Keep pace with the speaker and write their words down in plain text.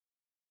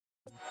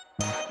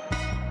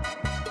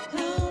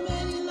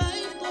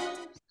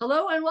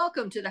Hello and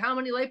welcome to the How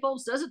Many Light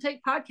Bulbs Does It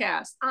Take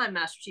podcast. I'm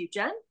Master Chief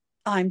Jen.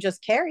 I'm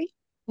just Carrie.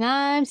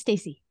 I'm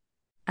Stacy.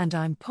 And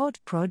I'm Pod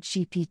Prod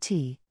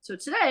GPT. So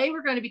today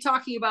we're going to be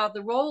talking about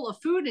the role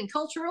of food in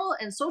cultural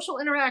and social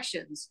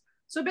interactions.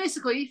 So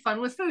basically,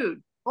 fun with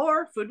food,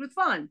 or food with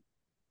fun,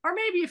 or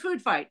maybe a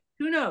food fight.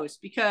 Who knows?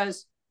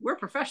 Because we're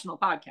professional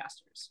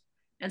podcasters.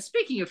 And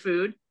speaking of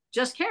food,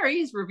 Just Carrie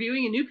is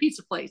reviewing a new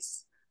pizza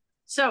place.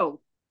 So,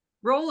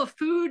 role of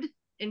food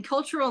in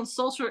cultural and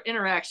social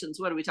interactions.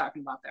 What are we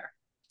talking about there?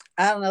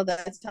 I don't know.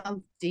 That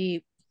sounds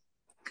deep.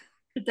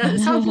 It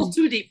sounds a little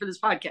too deep for this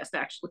podcast,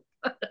 actually.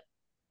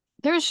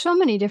 There's so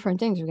many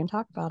different things we can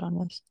talk about on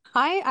this.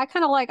 I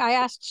kind of I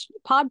asked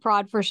Pod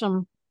Prod for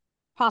some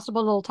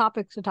possible little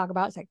topics to talk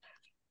about. It's like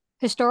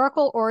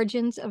historical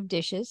origins of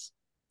dishes,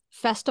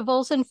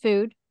 festivals and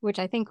food, which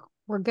I think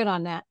we're good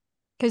on that.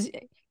 Because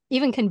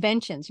even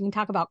conventions, you can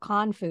talk about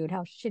con food,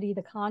 how shitty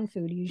the con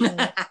food usually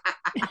is.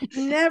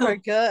 Never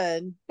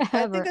good. I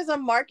Ever. think there's a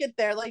market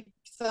there, like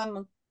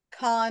some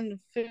con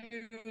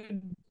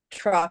food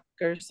truck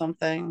or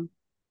something.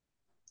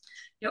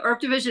 Herb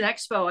Division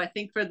Expo, I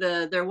think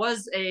there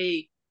was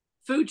a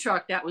food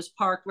truck that was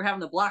parked. We're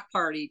having the block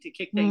party to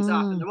kick things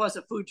off, and there was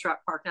a food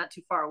truck parked not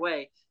too far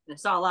away. And I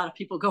saw a lot of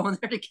people going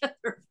there to get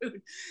their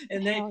food.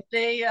 And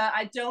they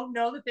I don't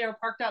know that they were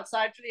parked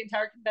outside for the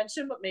entire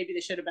convention, but maybe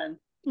they should have been.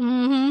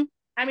 Mm-hmm.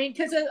 I mean,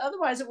 because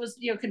otherwise it was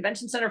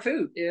convention center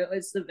food.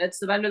 It's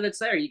the vendor that's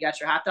there. You got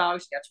your hot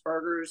dogs, you got your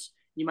burgers.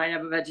 You might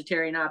have a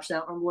vegetarian option. I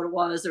don't remember what it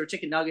was. There were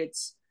chicken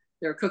nuggets.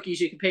 There are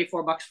cookies you can pay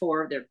 $4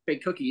 for. They're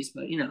big cookies,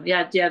 but you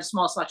had a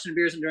small selection of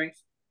beers and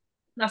drinks.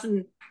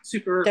 Nothing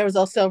super. There was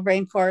also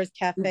Rainforest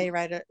Cafe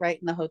right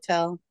in the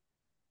hotel.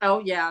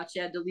 Oh yeah, she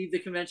had to leave the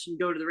convention,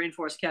 go to the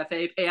Rainforest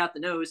Cafe, pay out the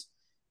nose.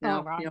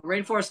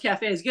 Rainforest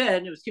Cafe is good.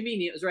 And it was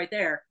convenient. It was right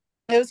there.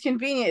 It was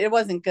convenient. It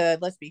wasn't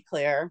good. Let's be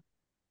clear.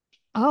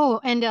 Oh,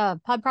 and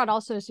Pod Prod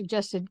also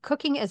suggested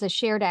cooking as a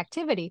shared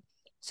activity.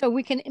 So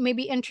we can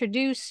maybe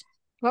introduce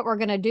what we're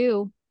going to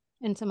do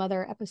in some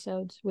other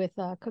episodes with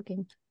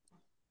cooking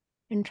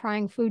and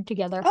trying food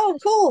together. Oh,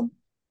 cool.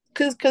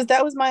 Because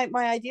that was my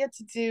idea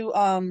to do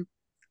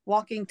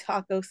walking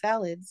taco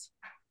salads.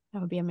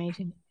 That would be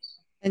amazing.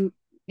 And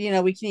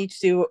we can each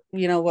do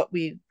what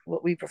we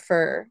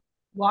prefer.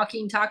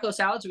 Walking taco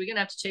salads. Are we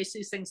gonna have to chase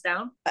these things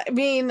down? I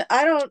mean,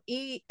 I don't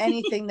eat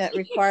anything that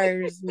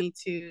requires me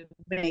to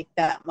make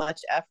that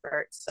much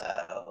effort,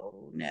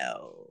 so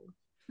no.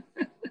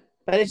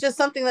 But it's just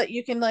something that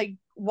you can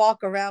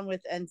walk around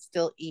with and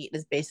still eat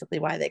is basically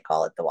why they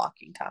call it the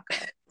walking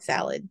taco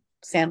salad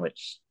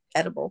sandwich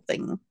edible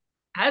thing.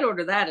 I'd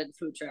order that at the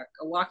food truck.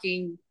 A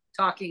walking,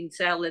 talking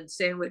salad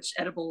sandwich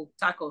edible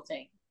taco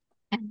thing.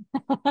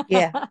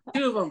 Yeah.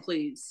 2 of them,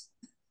 please.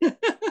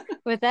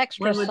 With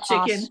extra One with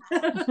sauce.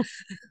 chicken.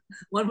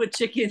 One with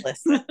chicken.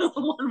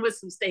 One with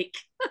some steak.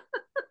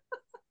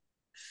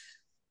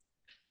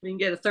 We can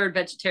get a third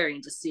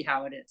vegetarian to see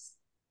how it is.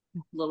 A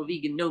little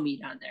vegan, no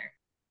meat on there.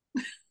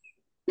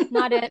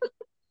 Not it.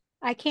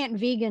 I can't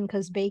vegan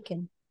because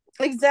bacon.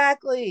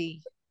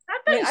 Exactly.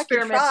 I've been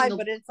experimenting. I can try,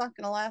 but it's not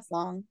going to last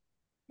long.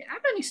 Yeah,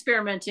 I've been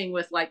experimenting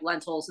with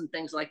lentils and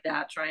things like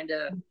that, trying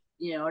to,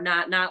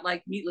 not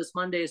like meatless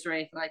Mondays or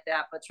anything like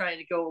that, but trying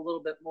to go a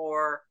little bit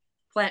more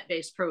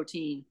plant-based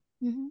protein.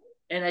 Mm-hmm.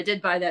 And I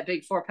did buy that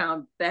big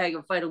 4-pound bag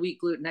of Vital Wheat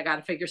gluten. I got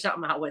to figure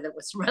something out with it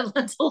with some red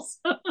lentils.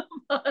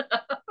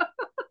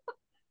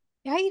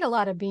 Yeah, I eat a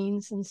lot of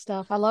beans and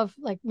stuff. I love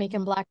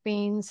making black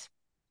beans.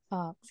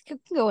 It can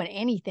go in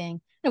anything.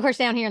 And of course,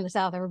 down here in the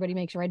South, everybody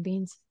makes red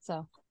beans.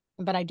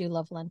 But I do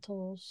love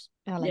lentils.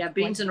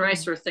 Beans and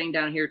rice are a thing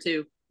down here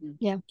too.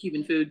 Yeah,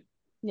 Cuban food.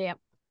 Yeah,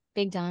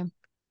 big time.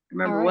 I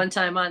remember one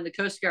time on the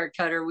Coast Guard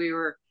cutter,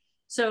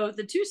 so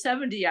the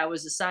 270 I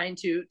was assigned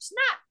to. It's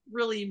not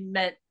really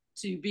meant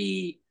to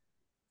be,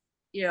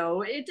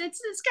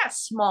 it's got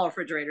small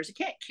refrigerators. It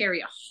can't carry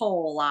a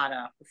whole lot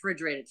of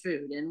refrigerated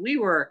food, and we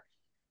were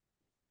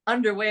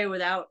underway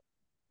without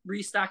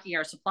restocking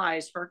our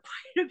supplies for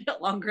quite a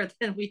bit longer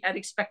than we had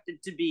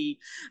expected to be.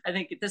 I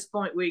think at this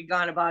point we'd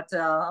gone about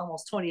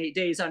almost 28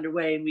 days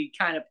underway, and we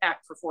kind of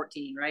packed for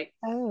 14, right?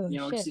 Oh,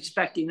 just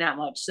expecting that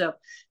much. So,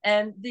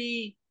 and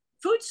the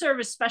food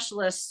service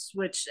specialists,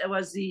 which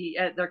was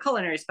their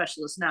culinary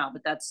specialists now,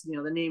 but that's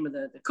the name of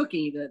the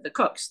cooking, the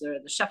cooks, the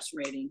chef's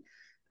rating.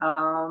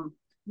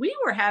 We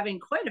were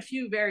having quite a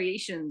few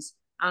variations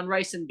on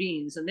rice and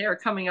beans, and they were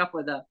coming up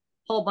with a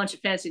whole bunch of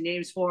fancy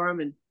names for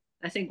them. And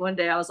I think one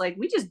day I was like,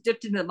 we just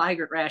dipped into the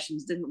migrant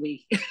rations, didn't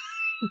we?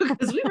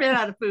 Because we ran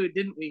out of food,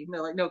 didn't we? And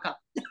they're like, no comment.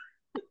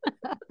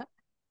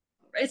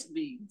 Rice and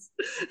beans.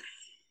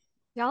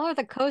 Y'all are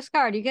the Coast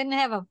Guard. You couldn't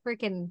have a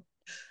freaking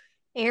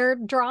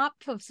airdrop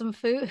of some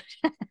food?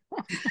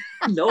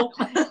 Nope.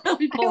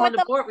 We pull on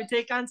the port, we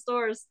take on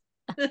stores.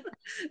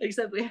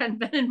 Except we hadn't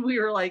been, and we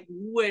were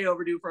way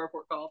overdue for our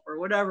port call for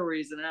whatever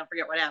reason. I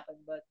forget what happened,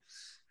 but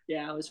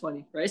yeah, it was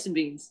funny. Rice and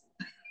beans.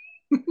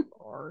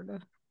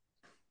 Lord.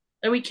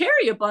 And we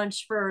carry a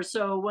bunch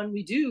so when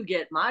we do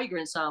get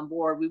migrants on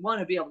board, we want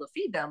to be able to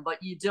feed them, but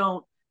these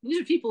are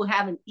people who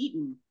haven't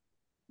eaten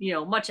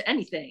much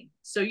anything.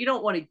 So you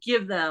don't want to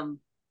give them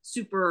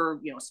super,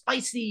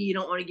 spicy. You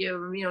don't want to give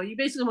them, you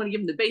basically want to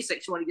give them the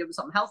basics. You want to give them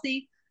something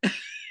healthy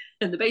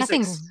and the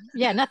basics.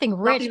 Nothing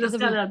rich. Nothing that's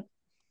gonna,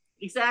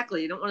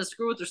 exactly. You don't want to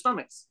screw with their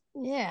stomachs.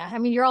 Yeah, I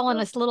mean, you're all on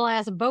this little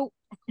ass boat.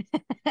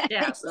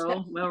 Yeah,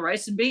 so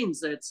rice and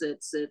beans. It's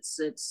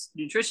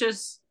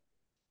nutritious.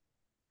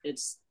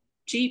 It's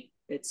cheap.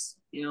 It's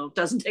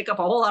doesn't take up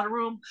a whole lot of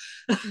room,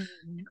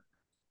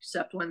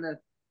 except when the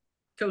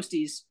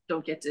coasties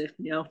don't get to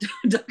don't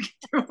get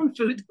their own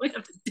food. We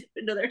have to dip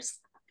into their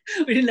stock.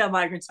 We didn't have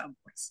migrants on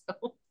board,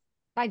 so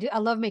I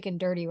love making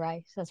dirty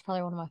rice. That's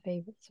probably one of my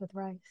favorites with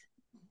rice.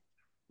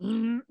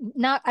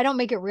 I don't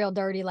make it real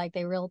dirty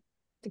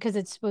because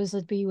it's supposed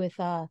to be with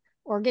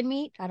organ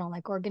meat. I don't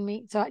like organ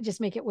meat, so I just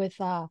make it with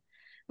what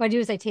I do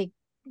is I take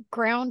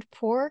ground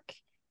pork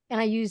and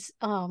I use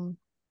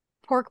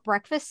pork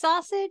breakfast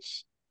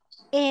sausage,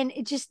 and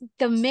it just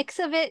the mix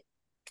of it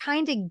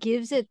kind of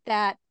gives it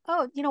that,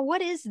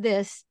 what is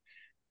this,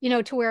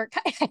 to where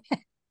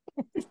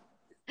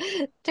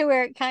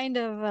it kind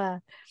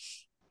of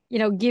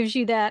gives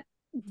you that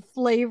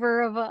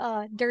flavor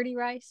of dirty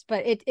rice,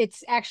 but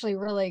it's actually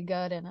really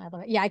good, and I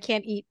love it. Yeah, I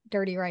can't eat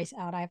dirty rice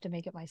out. I have to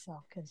make it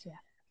myself because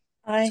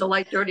so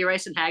like dirty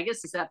rice and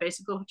haggis, is that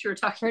basically what you were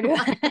talking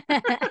about?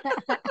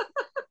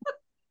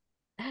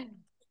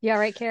 Yeah,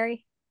 right,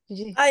 Carrie?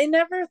 I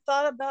never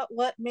thought about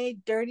what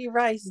made dirty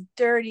rice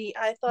dirty.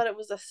 I thought it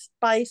was a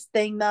spice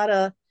thing,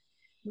 not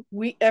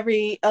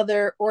every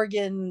other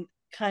organ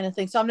kind of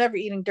thing. So I'm never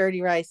eating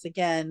dirty rice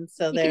again.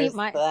 So you there's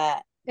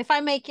that. If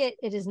I make it,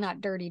 it is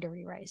not dirty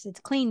rice. It's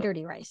clean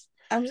dirty rice.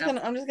 I'm just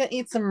gonna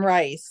eat some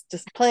rice,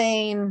 just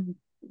plain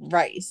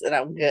rice, and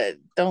I'm good.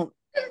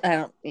 I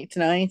don't need to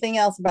know anything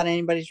else about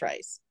anybody's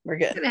rice. We're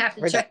good. I'm gonna have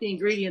to check the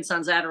ingredients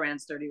on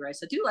Zataran's dirty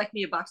rice. I do like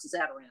me a box of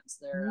Zataran's.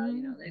 They're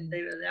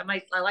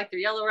I like their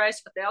yellow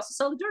rice, but they also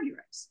sell the dirty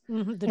rice.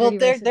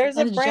 There's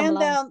a brand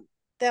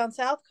down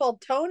south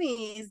called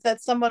Tony's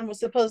that someone was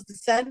supposed to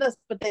send us,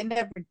 but they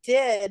never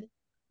did.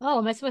 Oh,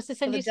 am I supposed to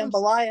send you the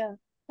jambalaya?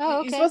 Oh,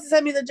 okay. You're supposed to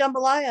send me the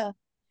jambalaya.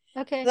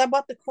 Okay. I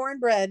bought the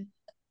cornbread,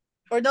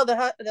 or no, the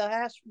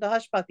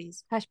hush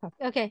puppies. Hush puppy.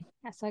 Okay.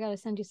 Yeah, so I gotta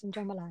send you some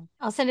jambalaya.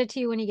 I'll send it to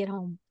you when you get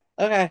home.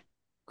 Okay.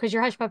 Because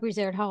your hush puppies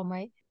are at home,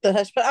 right? The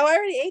hush puppies. Oh, I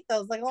already ate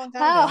those like a long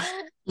time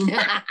ago.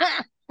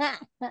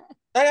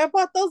 I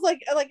bought those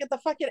like at the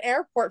fucking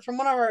airport from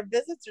one of our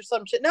visits or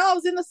some shit. No, I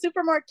was in the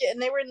supermarket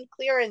and they were in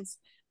clearance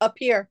up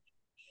here.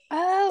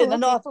 In the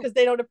north, because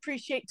they don't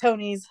appreciate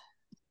Tony's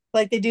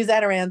like they do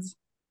Zataran's.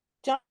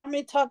 Do you want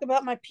me to talk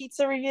about my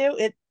pizza review?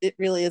 It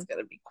really is going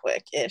to be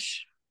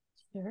quick-ish.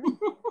 Sure.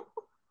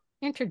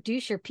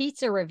 Introduce your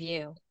pizza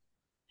review.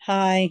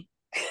 Hi.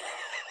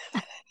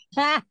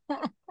 I'm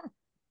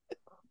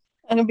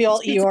going to be all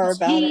Eeyore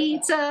about it.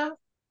 Pizza.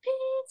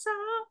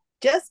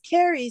 Just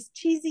Carrie's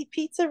cheesy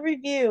pizza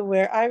review,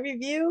 where I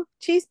review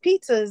cheese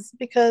pizzas,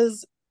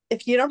 because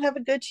if you don't have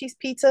a good cheese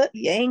pizza,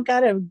 you ain't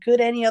got a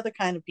good any other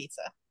kind of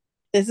pizza.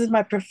 This is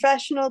my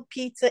professional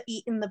pizza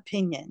eating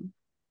opinion.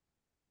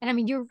 And I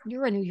mean, you're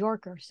a New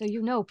Yorker, so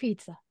you know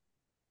pizza.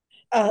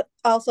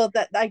 Also,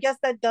 that I guess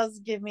that does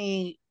give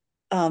me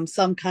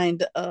some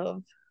kind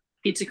of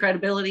pizza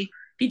credibility.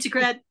 Pizza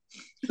cred.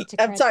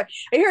 I'm sorry.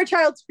 I hear a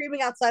child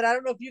screaming outside. I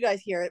don't know if you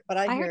guys hear it, but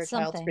I hear a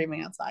child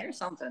screaming outside. I hear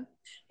something.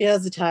 Yeah,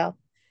 it's a child.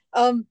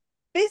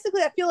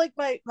 Basically, I feel like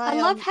my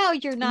I love how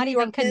you're not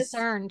even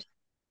concerned.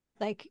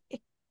 Like,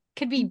 it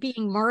could be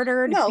being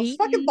murdered. No, it's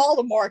fucking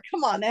Baltimore.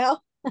 Come on now.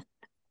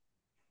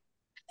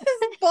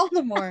 This is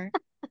Baltimore.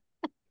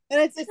 And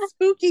it's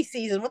spooky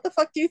season. What the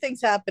fuck do you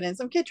think's happening?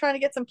 Some kid trying to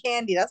get some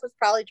candy. That's what's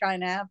probably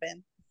trying to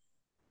happen.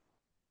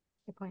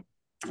 Good point.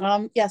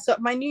 Yeah, so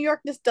my New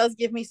Yorkness does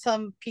give me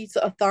some pizza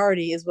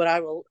authority, is what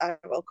I will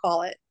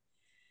call it.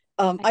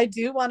 I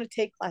do want to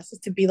take classes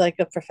to be like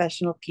a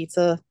professional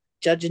pizza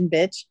judging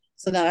bitch,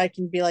 so that I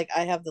can be like,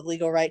 I have the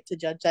legal right to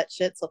judge that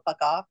shit, so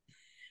fuck off.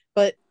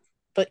 But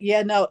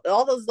yeah, no,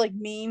 all those like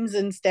memes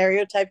and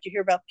stereotypes you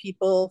hear about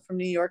people from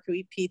New York who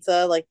eat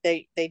pizza, like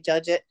they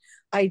judge it.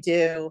 I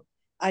do.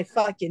 I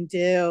fucking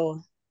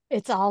do.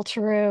 It's all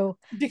true.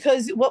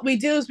 Because what we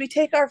do is we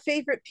take our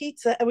favorite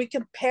pizza and we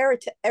compare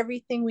it to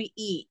everything we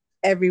eat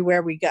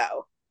everywhere we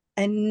go.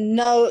 And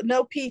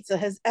no pizza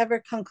has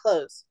ever come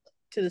close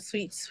to the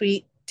sweet,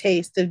 sweet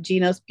taste of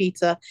Gino's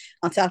Pizza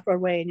on South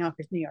Broadway in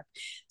Yonkers, New York.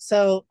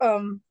 So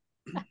So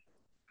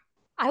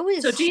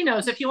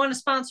Gino's, if you want to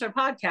sponsor a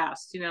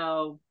podcast,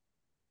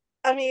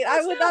 I mean,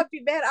 I would not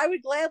be mad. I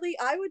would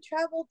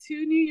travel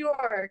to New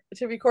York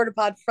to record a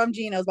pod from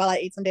Gino's while I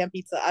ate some damn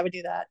pizza. I would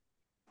do that.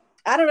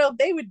 I don't know if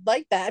they would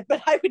like that,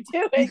 but I would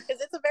do it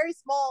because it's very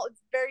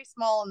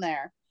small in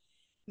there.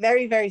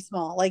 Very, very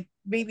small, like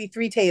maybe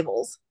 3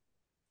 tables.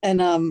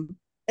 And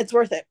it's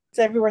worth it.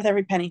 It's worth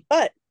every penny.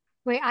 But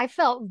wait, I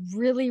felt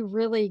really,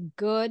 really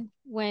good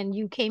when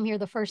you came here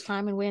the first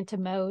time and went to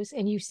Moe's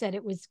and you said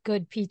it was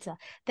good pizza.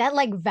 That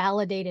like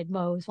validated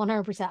Moe's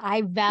 100%.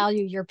 I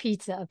value your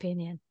pizza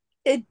opinion.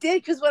 It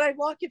did, because when I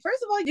walk in,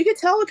 first of all, you can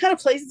tell what kind of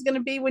place it's going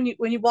to be when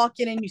you walk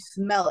in and you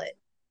smell it.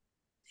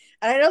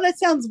 And I know that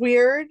sounds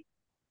weird,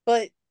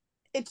 but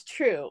it's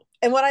true.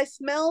 And what I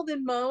smelled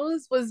in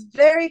Moe's was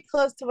very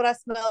close to what I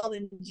smelled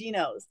in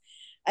Gino's.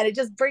 And it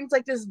just brings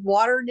like this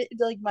water,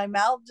 like my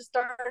mouth just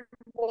started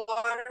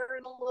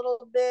watering a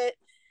little bit.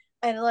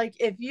 And like,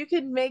 if you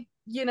can make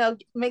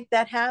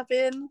that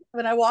happen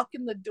when I walk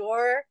in the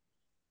door,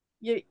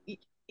 you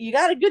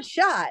got a good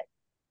shot.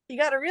 You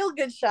got a real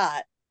good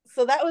shot.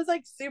 So that was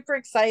like super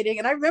exciting.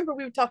 And I remember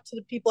we would talk to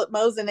the people at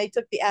Moe's and they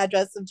took the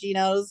address of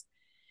Gino's.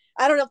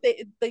 I don't know if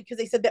they because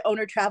they said the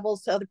owner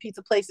travels to other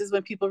pizza places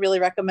when people really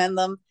recommend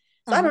them.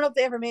 So I don't know if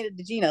they ever made it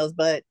to Gino's,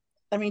 but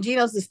I mean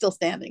Gino's is still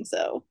standing.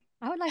 So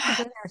I would like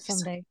to go there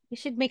someday. You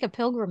should make a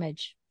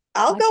pilgrimage.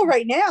 I'll go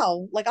right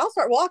now. Like I'll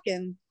start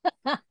walking.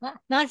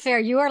 Not fair.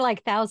 You are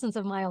like thousands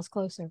of miles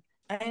closer.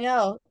 I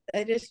know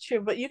it is true,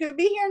 but you can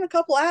be here in a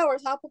couple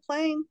hours. Hop a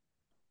plane.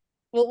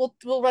 We'll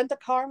rent a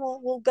car. And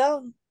we'll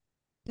go.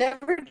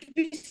 Never to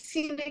be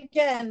seen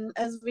again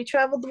as we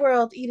travel the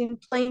world eating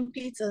plain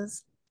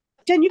pizzas.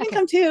 Jen, you can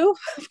come too,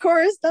 of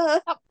course. Duh.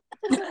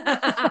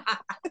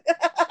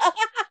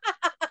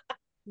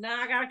 Nah,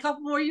 I got a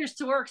couple more years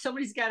to work.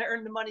 Somebody's got to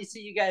earn the money so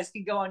you guys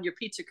can go on your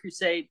pizza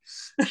crusade.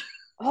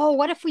 Oh,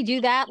 what if we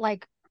do that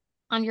like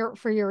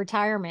for your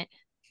retirement?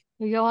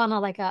 You go on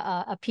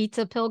a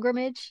pizza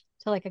pilgrimage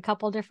to like a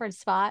couple different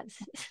spots.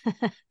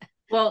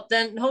 Well,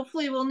 then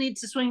hopefully we'll need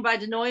to swing by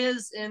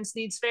Denoya's and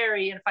Sneed's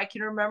Ferry. And if I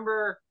can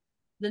remember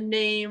the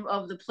name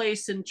of the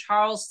place in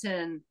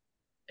Charleston,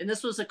 and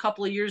this was a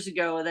couple of years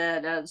ago,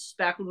 that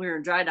back when we were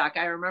in dry dock,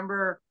 I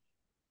remember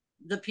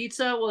the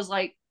pizza was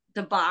like,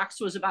 the box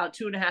was about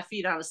 2.5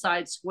 feet on a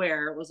side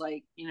square. It was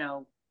like,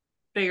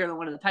 bigger than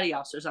one of the petty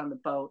officers on the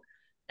boat.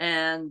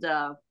 And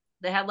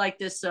they had like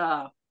this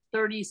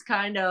 30s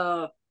kind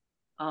of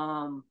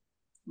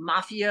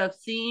mafia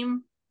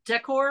theme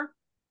decor,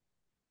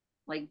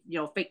 like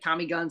fake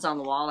Tommy guns on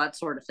the wall, that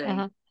sort of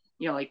thing.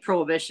 Like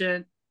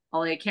Prohibition.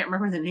 Only I can't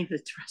remember the name of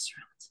the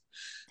restaurant.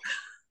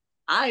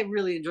 I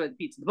really enjoyed the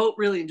pizza. The boat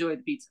really enjoyed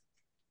the pizza.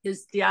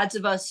 Because the odds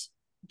of us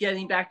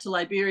getting back to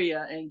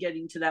Liberia and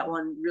getting to that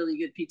one really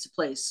good pizza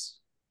place,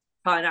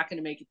 probably not going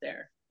to make it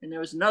there. And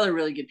there was another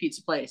really good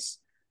pizza place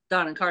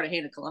down in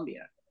Cartagena,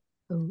 Colombia.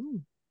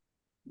 Ooh.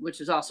 Which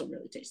is also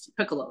really tasty.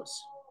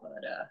 Piccolo's.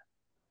 But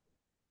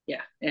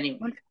yeah,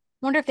 anyway.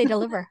 Wonder if they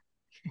deliver.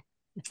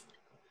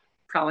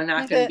 Probably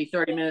not going to be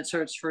 30 minutes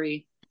or it's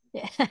free.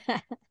 Yeah.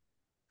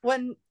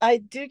 When I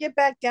do get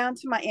back down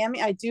to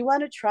Miami, I do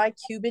want to try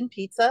Cuban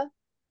pizza.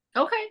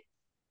 Okay.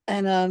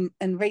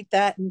 And rate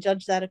that and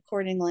judge that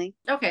accordingly.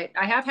 Okay,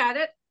 I have had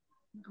it.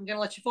 I'm gonna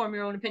let you form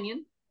your own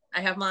opinion.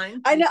 I have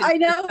mine. I know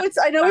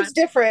it's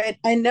different.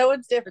 I know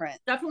it's different.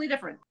 It's definitely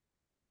different.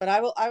 But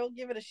I will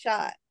give it a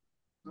shot.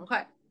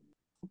 Okay.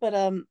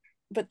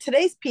 But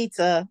today's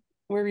pizza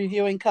we're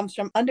reviewing comes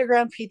from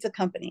Underground Pizza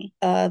Company.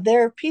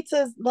 Their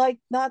pizza is like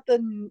not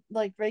the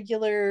like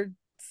regular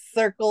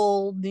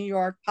circle New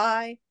York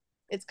pie.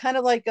 It's kind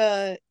of like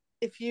a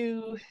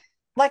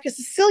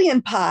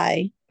Sicilian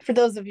pie. For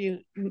those of you,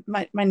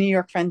 my New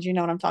York friends, you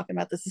know what I'm talking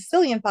about, the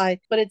Sicilian pie,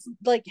 but it's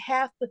like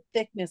half the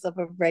thickness of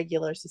a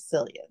regular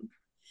Sicilian.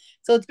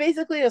 So it's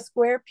basically a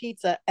square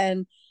pizza.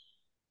 And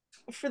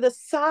for the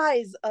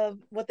size of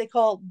what they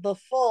call the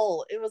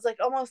full, it was like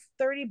almost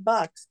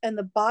 $30. And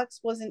the box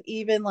wasn't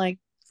even like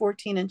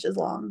 14 inches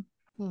long.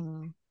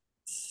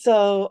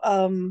 So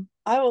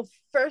I will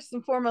first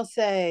and foremost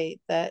say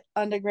that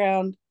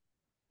Underground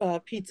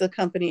Pizza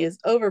Company is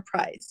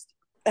overpriced.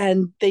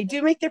 And they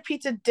do make their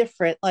pizza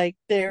different. Like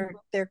their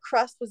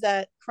crust was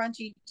that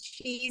crunchy,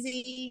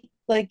 cheesy.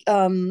 Like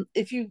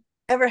if you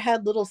ever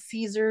had Little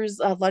Caesars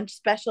lunch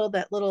special,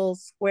 that little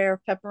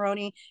square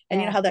pepperoni, and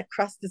you know how that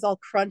crust is all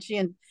crunchy,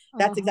 and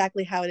that's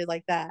exactly how it is,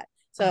 like that.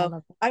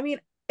 So I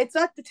mean, it's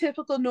not the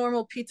typical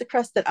normal pizza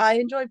crust that I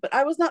enjoy, but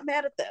I was not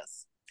mad at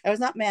this. I was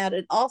not mad.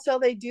 And also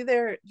they do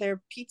their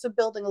pizza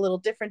building a little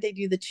different. They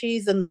do the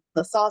cheese and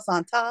the sauce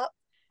on top.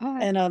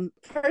 And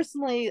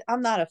personally,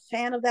 I'm not a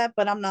fan of that,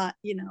 but I'm not,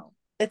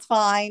 it's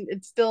fine.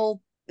 It's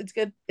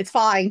good. It's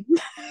fine.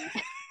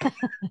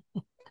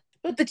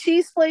 But the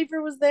cheese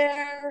flavor was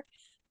there.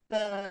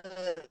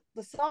 The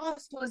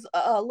sauce was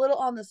a little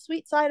on the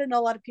sweet side. I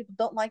know a lot of people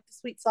don't like the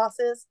sweet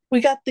sauces.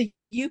 We got the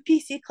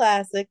UPC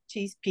classic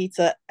cheese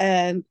pizza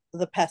and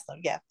the pesto.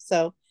 Yeah.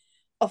 So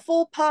a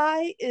full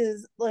pie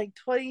is like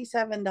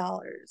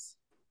 $27.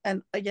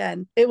 And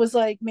again, it was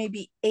like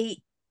maybe 8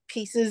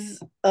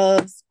 pieces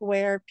of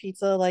square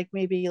pizza, like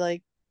maybe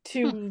like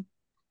 3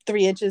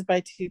 inches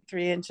by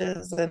 3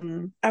 inches.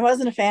 And I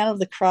wasn't a fan of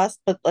the crust,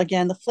 but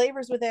again, the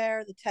flavors were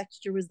there, the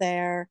texture was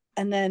there.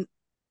 And then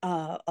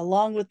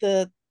along with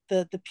the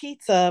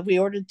pizza, we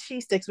ordered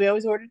cheese sticks. We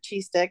always ordered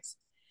cheese sticks,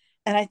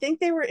 and I think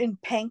they were in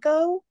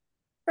panko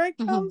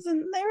breadcrumbs,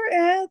 and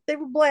they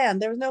were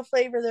bland. There was no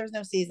flavor, there was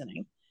no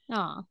seasoning.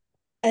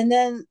 And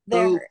then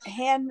their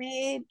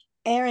handmade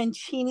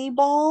arancini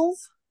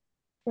balls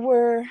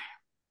were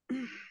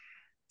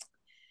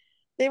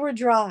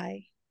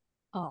dry.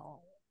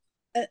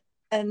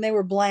 And they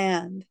were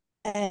bland.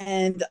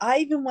 And I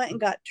even went and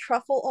got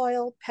truffle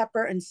oil,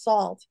 pepper, and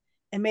salt,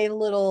 and made a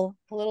little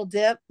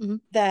dip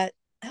that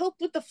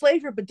helped with the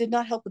flavor, but did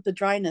not help with the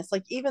dryness.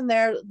 Like even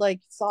their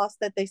like sauce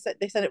that they said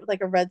it was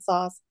like a red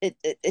sauce. It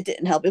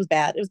didn't help. It was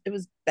bad. It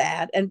was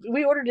bad. And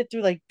we ordered it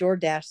through like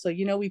DoorDash, so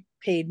we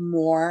paid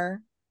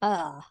more.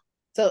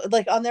 So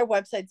like on their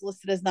website, it's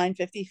listed as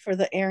 $9.50 for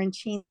the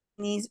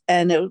arancinis,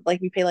 and it was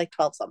like we pay like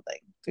 12 something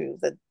through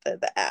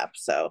the app.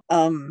 So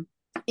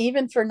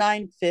even for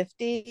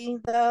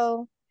 $9.50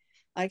 though,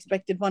 I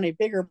expected one, a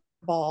bigger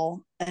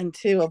ball, and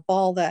two, a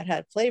ball that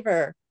had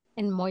flavor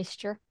and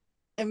moisture.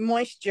 And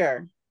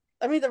moisture.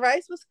 I mean, the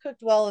rice was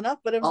cooked well enough,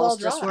 but it was all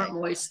dry. Just weren't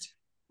moist.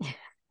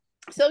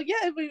 So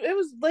yeah, it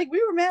was like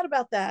we were mad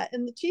about that,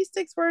 and the cheese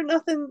sticks were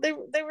nothing. They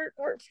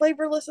were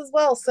flavorless as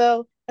well.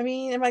 So I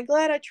mean, am I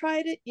glad I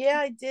tried it? Yeah,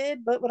 I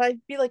did. But would I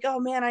be like, oh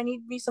man, I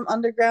need me some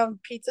underground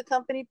pizza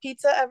company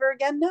pizza ever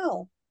again?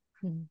 No.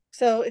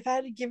 So if I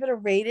had to give it a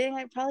rating,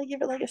 I'd probably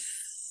give it like a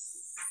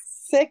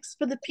 6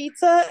 for the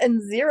pizza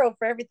and 0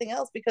 for everything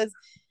else, because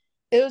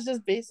it was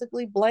just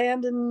basically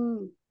bland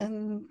and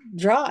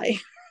dry.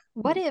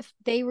 What if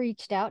they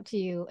reached out to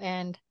you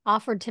and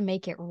offered to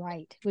make it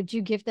right? Would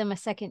you give them a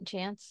second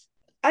chance?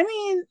 I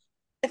mean,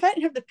 if I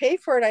didn't have to pay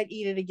for it, I'd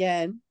eat it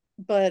again.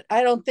 But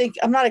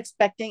I'm not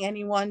expecting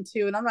anyone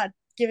to, and I'm not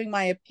giving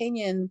my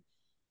opinion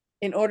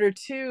in order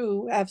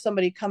to have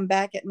somebody come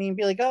back at me and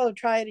be like, oh,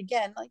 try it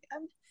again. Like,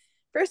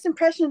 first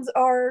impressions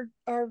are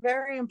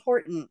very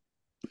important.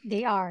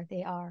 They are.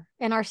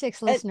 And our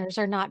 6 listeners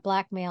are not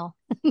blackmail.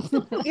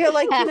 Yeah,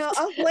 like,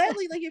 I'll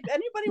gladly, like, if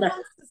anybody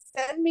wants to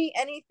send me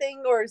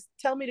anything or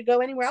tell me to go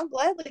anywhere, I'll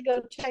gladly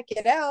go check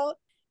it out.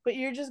 But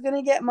you're just going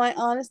to get my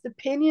honest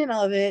opinion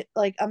of it.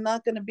 Like, I'm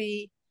not going to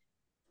be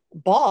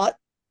bought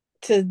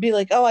to be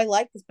like, oh, I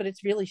like this, but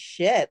it's really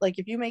shit. Like,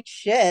 if you make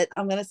shit,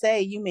 I'm going to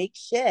say you make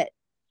shit.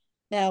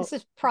 Now, this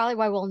is probably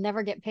why we'll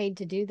never get paid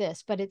to do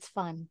this, but it's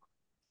fun.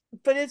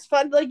 But it's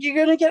fun. Like, you're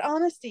going to get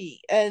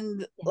honesty.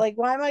 And like,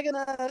 why am I going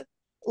to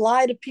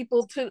lie to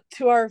people,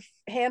 to our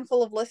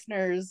handful of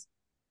listeners?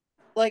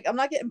 Like, I'm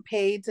not getting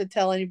paid to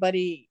tell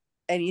anybody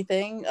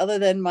anything other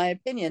than my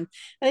opinion.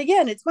 And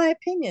again, it's my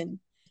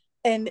opinion.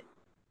 And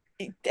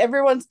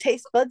everyone's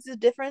taste buds is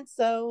different.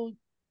 So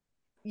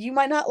you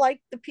might not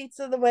like the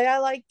pizza the way I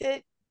liked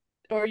it,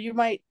 or you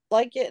might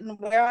like it and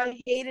where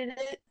I hated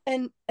it.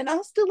 And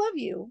I'll still love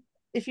you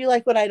if you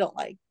like what I don't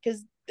like,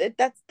 because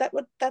that's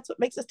what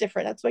makes us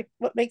different. That's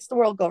what makes the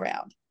world go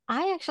round.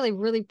 I actually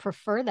really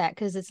prefer that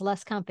because it's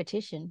less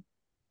competition.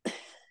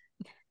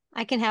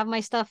 I can have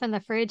my stuff in the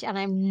fridge and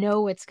I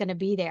know it's going to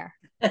be there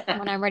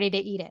when I'm ready to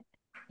eat it,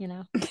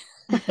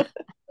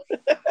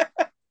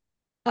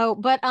 Oh,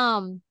 but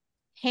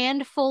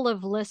handful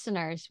of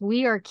listeners,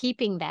 we are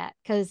keeping that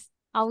because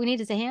all we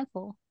need is a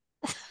handful.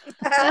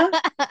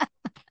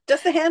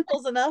 Just a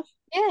handful's enough.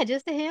 Yeah,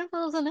 just a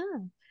handful is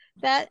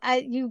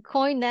enough. You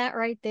coined that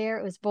right there.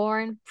 It was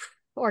born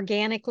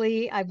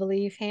organically, I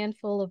believe.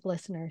 Handful of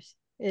listeners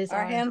is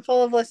our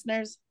handful of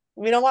listeners.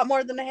 We don't want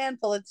more than a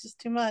handful. It's just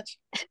too much.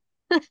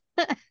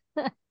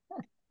 But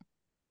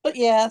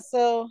yeah,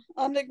 so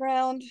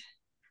underground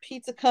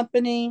pizza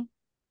company,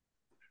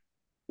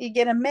 you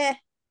get a meh.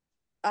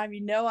 I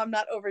mean, no, I'm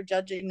not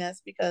overjudging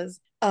this,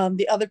 because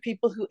the other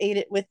people who ate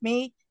it with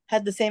me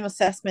had the same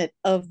assessment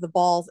of the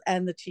balls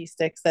and the cheese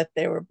sticks, that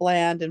they were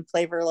bland and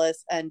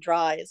flavorless and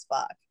dry as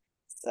fuck.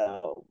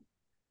 So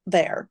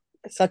there,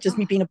 it's not just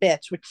me being a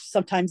bitch, which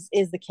sometimes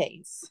is the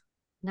case.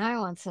 Now I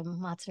want some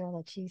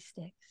mozzarella cheese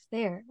sticks.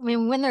 There, I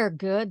mean, when they're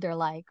good, they're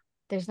like,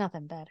 there's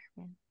nothing better,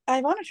 man.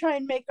 I want to try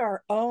and make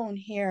our own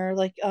here,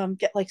 like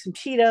get like some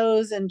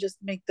Cheetos and just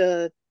make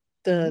the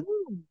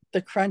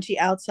crunchy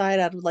outside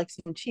out of like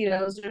some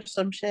Cheetos or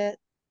some shit.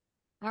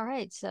 All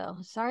right, so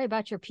sorry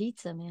about your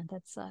pizza, man.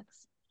 That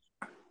sucks.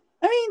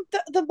 I mean,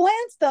 the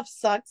bland stuff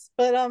sucks,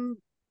 but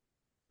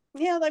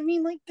yeah, I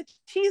mean, like, the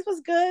cheese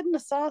was good and the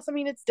sauce. I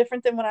mean, it's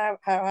different than how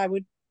I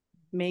would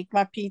make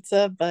my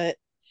pizza, but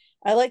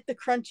I like the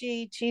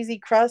crunchy, cheesy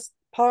crust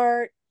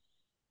part.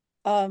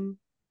 How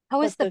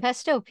was the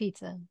pesto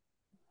pizza?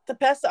 The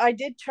pesto, I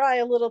did try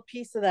a little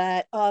piece of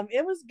that.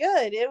 It was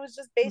good. It was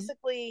just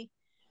basically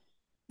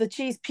the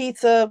cheese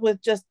pizza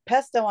with just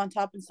pesto on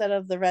top instead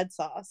of the red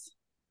sauce.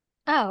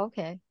 Oh,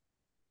 okay.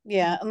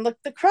 Yeah, and look,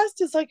 the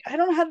crust is like, I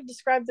don't know how to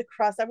describe the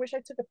crust. I wish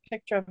I took a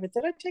picture of it.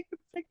 Did I take a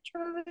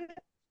picture of it?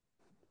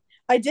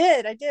 I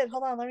did.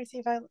 Hold on, let me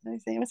see. I'm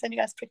gonna send you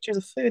guys pictures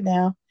of food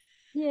now.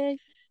 Yay.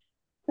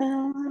 La,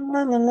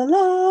 la, la, la,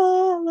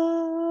 la,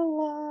 la,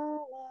 la,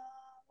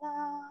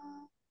 la.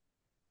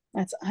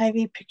 That's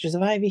Ivy. Pictures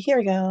of Ivy. Here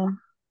we go.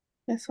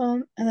 This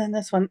one and then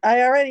this one.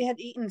 I already had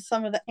eaten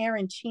some of the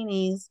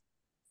arancinis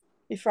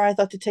before I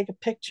thought to take a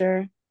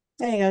picture.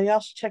 There you go. Y'all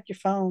should check your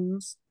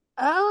phones.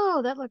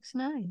 Oh, that looks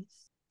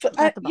nice. But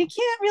you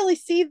can't really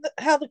see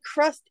how the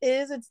crust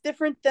is. It's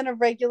different than a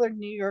regular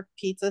New York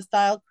pizza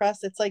style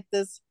crust. It's like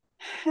this.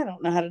 I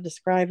don't know how to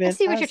describe it. I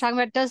see what you're talking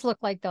about. It does look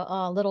like the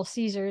Little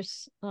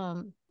Caesars,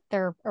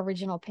 their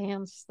original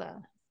pans.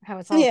 How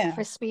it's all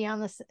crispy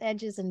on the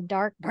edges and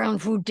dark. Brown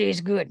food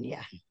tastes good.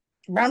 Yeah,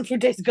 brown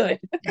food tastes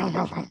good.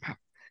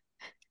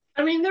 I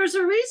I mean, there's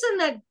a reason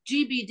that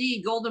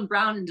GBD, golden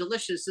brown and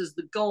delicious, is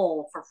the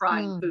goal for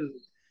frying food.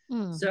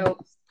 So,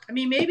 I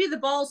mean, maybe the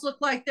balls look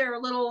like they're a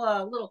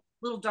little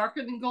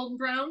darker than golden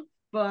brown,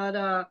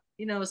 but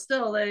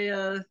still they.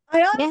 I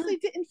honestly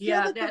didn't feel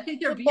Yeah, that I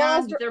think they're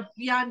beyond. They're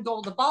beyond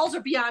gold. The balls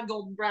are beyond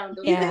golden brown.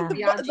 You think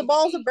the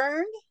balls are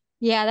burned?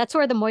 Yeah, that's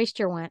where the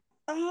moisture went.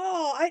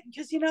 Oh,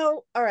 because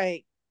all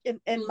right. In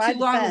my too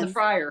long in the defense,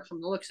 fryer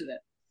from the looks of it.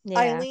 Yeah.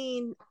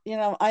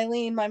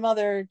 Eileen, my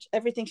mother,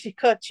 everything she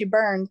cooked, she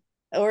burned,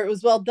 or it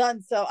was well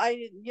done. So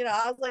I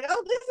was like,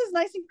 oh, this is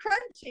nice and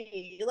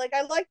crunchy. Like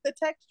I like the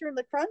texture and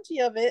the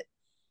crunchy of it.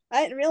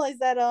 I didn't realize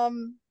that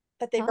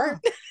they burnt.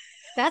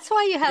 That's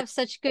why you have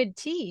such good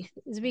teeth,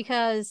 is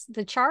because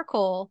the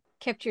charcoal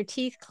kept your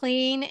teeth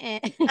clean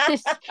and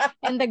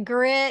and the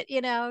grit,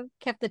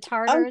 kept the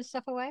tartar and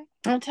stuff away.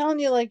 I'm telling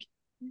you, like,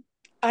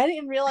 I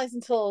didn't realize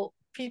until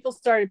people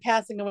started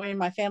passing away in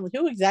my family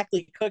who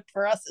exactly cooked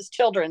for us as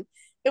children.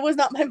 It was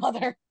not my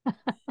mother.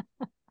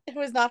 It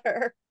was not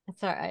her.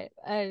 That's all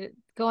right.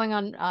 Going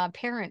on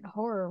parent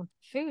horror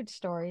food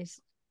stories.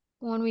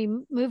 When we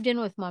moved in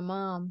with my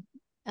mom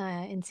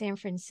in San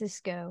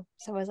Francisco,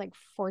 so I was like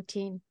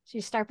 14,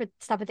 she'd stop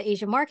at the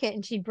Asian market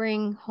and she'd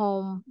bring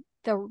home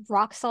the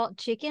rock salt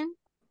chicken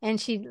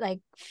and she'd like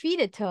feed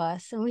it to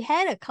us. And we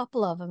had a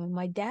couple of them. And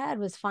my stepdad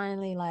was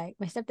finally like,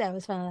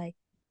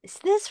 is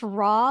this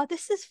raw?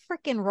 This is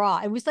freaking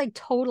raw. It was like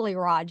totally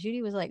raw.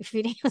 Judy was like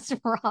feeding us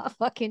raw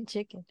fucking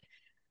chicken.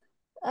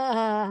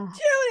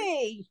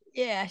 Judy!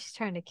 Yeah, she's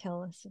trying to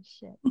kill us and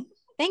shit.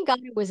 Thank God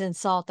it was in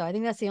salt, though. I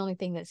think that's the only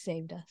thing that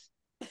saved us.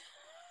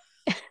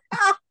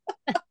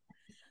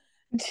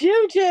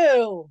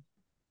 Juju!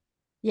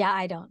 Yeah,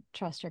 I don't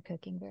trust her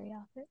cooking very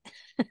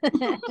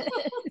often.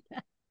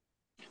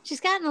 She's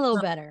gotten a little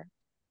better.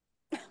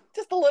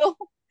 Just a little.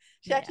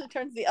 She actually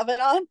turns the oven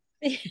on.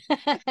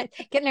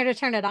 Getting her to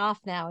turn it off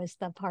now is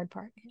the hard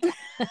part.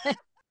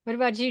 What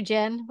about you,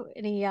 Jen?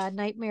 Any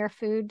nightmare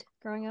food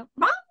growing up?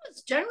 Mom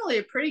was generally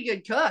a pretty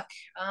good cook.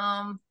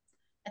 I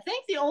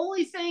think the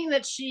only thing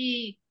that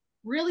she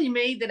really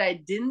made that I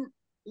didn't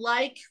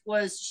like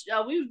was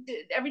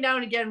every now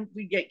and again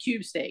we'd get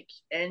cube steak,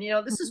 and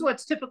this is what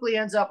typically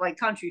ends up like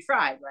country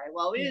fried, right?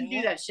 Well, we didn't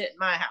do that shit in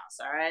my house,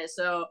 all right?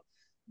 So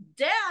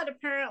Dad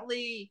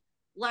apparently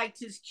liked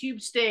his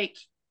cube steak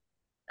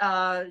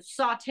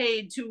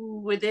sauteed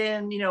to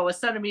within a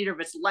centimeter of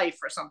its life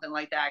or something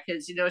like that,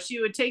 because she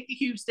would take the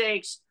cube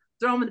steaks,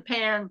 throw them in the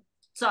pan,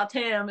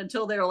 saute them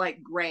until they're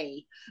like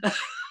gray.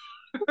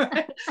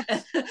 and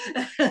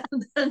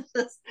then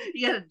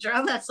you gotta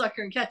drown that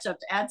sucker in ketchup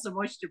to add some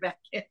moisture back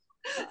in.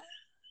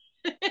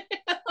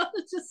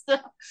 Just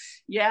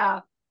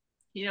yeah,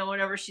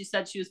 whenever she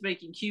said she was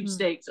making cube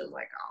steaks, I was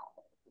like,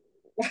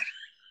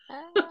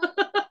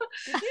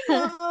 did you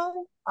know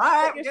all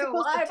right, you're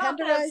supposed to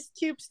tenderize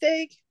cube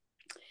steak?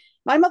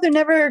 My mother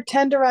never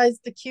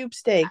tenderized the cube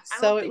steak,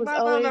 so it was my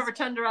always mom never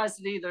tenderized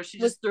it either. She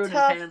just threw it in the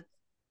pan.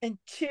 And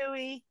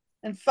chewy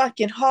and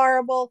fucking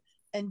horrible,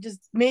 and just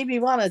made me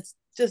want to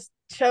just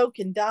choke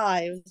and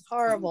die. It was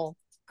horrible.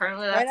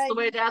 Apparently that's the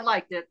way Dad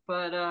liked it,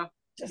 but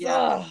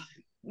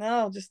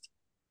just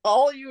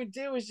all you would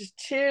do is just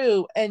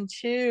chew and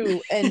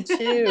chew and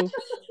chew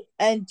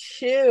and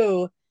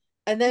chew.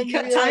 And then you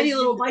got tiny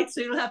little bites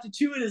so you don't have to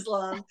chew it as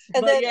long.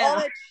 And then all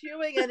that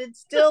chewing, and it's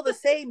still the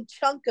same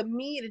chunk of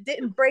meat. It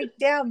didn't break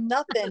down,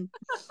 nothing.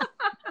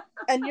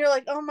 And you're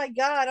like, oh my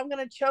God, I'm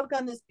going to choke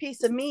on this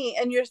piece of meat.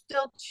 And you're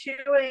still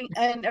chewing,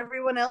 and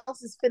everyone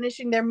else is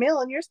finishing their meal,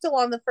 and you're still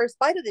on the first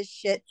bite of this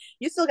shit.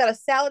 You still got a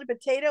salad, a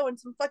potato, and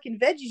some fucking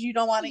veggies you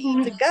don't want to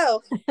eat to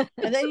go.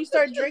 And then you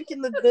start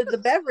drinking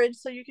the beverage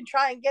so you can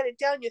try and get it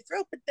down your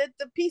throat. But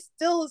the piece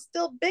is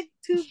still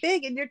too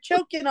big, and you're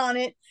choking on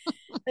it.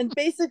 And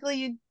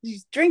basically you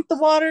drink the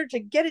water to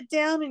get it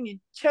down, and you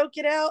choke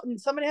it out, and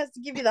somebody has to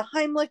give you the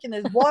Heimlich, and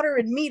there's water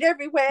and meat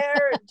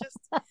everywhere.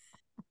 And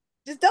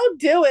just don't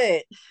do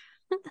it.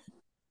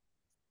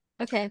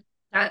 Okay.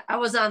 I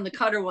was on the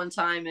cutter one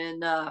time,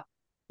 and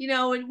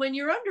when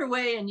you're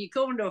underway and you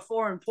go into a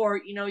foreign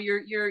port,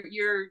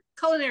 your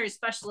culinary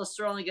specialists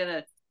are only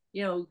gonna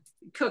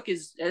cook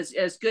as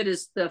good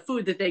as the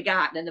food that they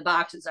got in the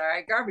boxes. All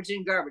right, garbage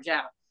in, garbage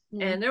out.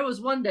 And there was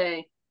one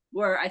day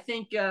where I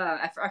think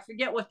I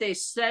forget what they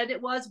said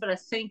it was, but I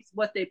think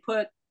what they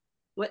put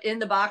in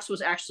the box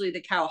was actually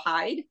the cow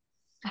hide.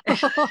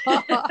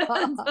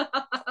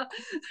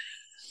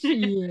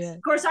 Yeah.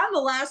 Of course, I'm the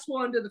last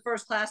one to the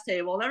first class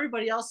table, and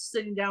everybody else is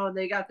sitting down and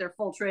they got their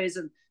full trays,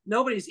 and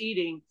nobody's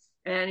eating.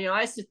 And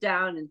I sit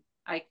down and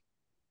I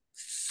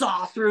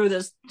saw through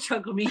this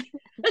chunk of meat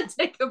and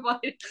take a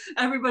bite.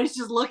 Everybody's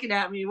just looking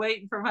at me,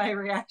 waiting for my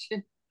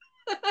reaction.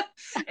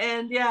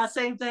 And yeah,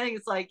 same thing.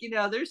 It's like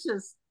there's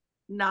just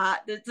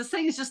not this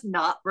thing is just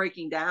not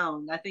breaking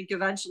down. I think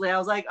eventually I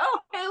was like, oh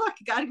hey, look,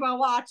 I gotta go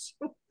watch.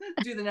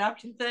 Do the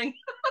napkin thing.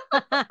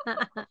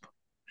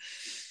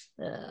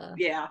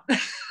 Yeah.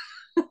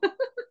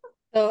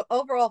 So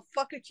overall,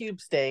 fuck a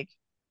cube steak.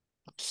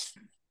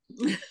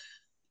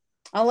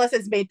 Unless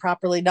it's made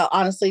properly. No,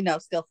 honestly, no.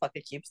 Still fuck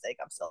a cube steak.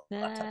 I'm still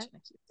not Nah. touching a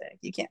cube steak.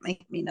 You can't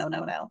make me no.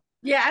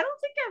 Yeah, I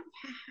don't think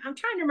I'm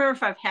trying to remember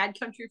if I've had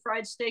country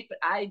fried steak, but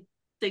I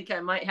think I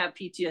might have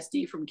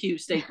PTSD from cube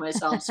steak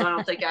myself. So I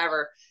don't think I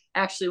ever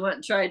actually went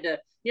and tried to,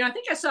 I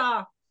think I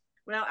saw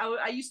when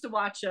I used to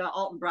watch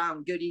Alton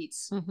Brown, Good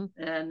Eats. Mm-hmm.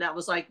 And that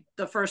was like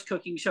the first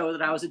cooking show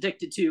that I was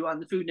addicted to on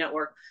the Food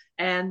Network.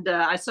 And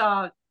I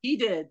saw he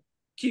did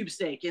cube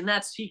steak, and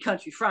he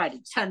country fried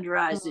it,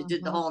 tenderized it,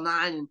 did the whole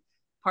nine. And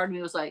part of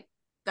me was like,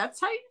 that's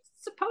how you're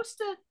supposed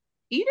to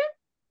eat it?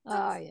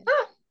 Oh, yeah.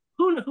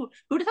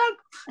 Who'd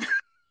have?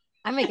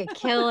 I make a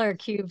killer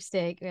cube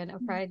steak and a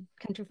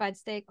country fried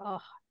steak.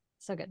 Oh,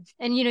 so good.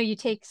 And you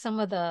take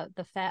some of the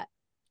fat,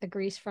 the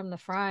grease from the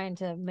frying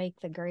to make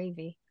the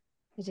gravy.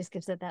 It just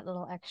gives it that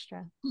little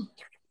extra.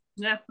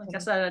 Yeah, like I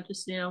said, I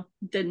just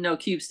didn't know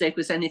cube steak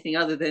was anything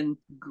other than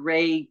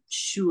gray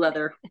shoe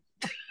leather.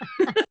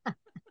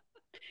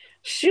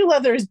 Shoe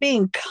leather is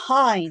being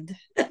kind.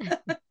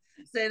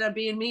 Saying I'm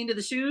being mean to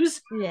the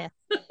shoes. Yeah.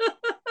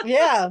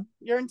 Yeah,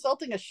 you're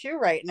insulting a shoe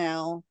right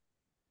now.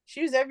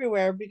 Shoes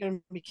everywhere. We're gonna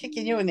be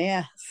kicking you in the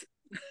ass.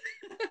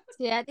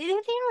 Yeah, they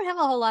don't have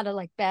a whole lot of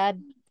like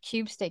bad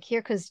cube steak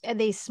here because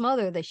they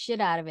smother the shit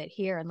out of it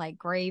here and like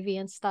gravy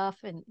and stuff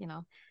and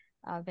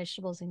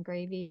vegetables and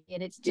gravy,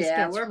 and it's just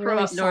we're really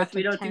from up north.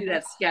 We don't tender. do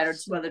that scattered,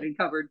 smothered, and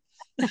covered.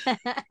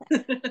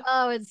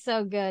 Oh, it's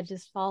so good.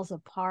 Just falls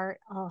apart.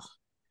 Oh,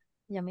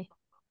 yummy.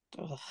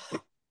 Ugh.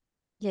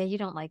 Yeah, you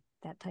don't like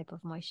that type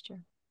of moisture.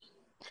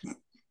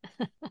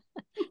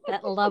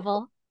 That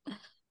level.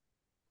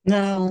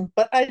 No,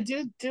 but I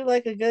do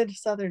like a good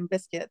Southern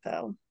biscuit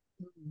though.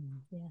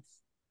 Yes,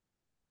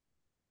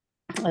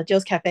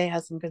 Joe's Cafe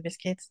has some good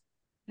biscuits.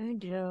 I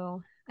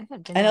do. I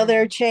haven't been I know there.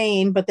 they're a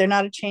chain, but they're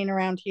not a chain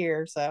around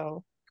here.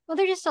 So, Well,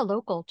 they're just a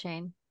local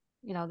chain.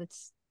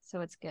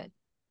 So it's good.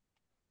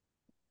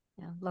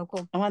 Yeah,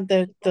 local. I want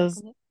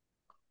those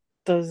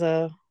what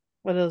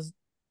are those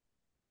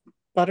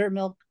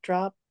buttermilk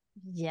drop.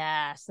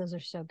 Yes, those are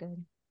so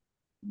good.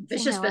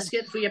 Vicious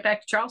biscuit if we get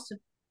back to Charleston.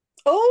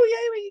 Oh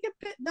yeah, we can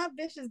get not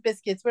Vicious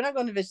biscuits. We're not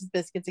going to Vicious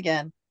biscuits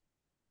again.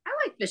 I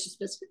like Vicious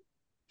biscuit.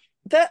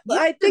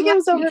 I think it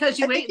was over because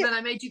you ate, and then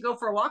I made you go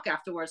for a walk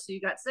afterwards, so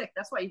you got sick.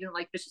 That's why you didn't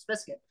like Vicious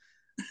biscuit.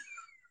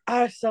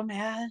 I was so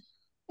mad.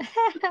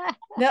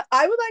 No,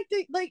 I would like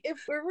to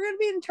if we're going to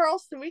be in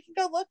Charleston, we can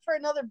go look for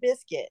another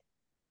biscuit.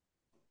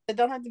 It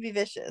don't have to be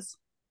Vicious.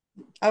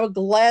 I would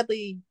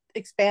gladly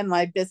expand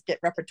my biscuit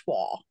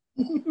repertoire.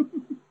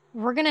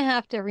 We're gonna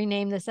have to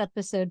rename this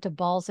episode to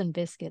Balls and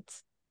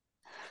Biscuits.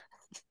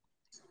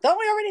 Don't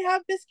we already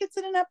have biscuits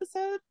in an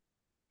episode?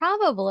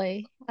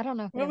 Probably. I don't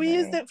know. Well, we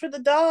used it for the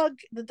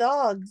dogs. The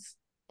dogs.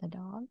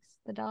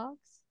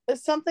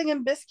 There's something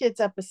in biscuits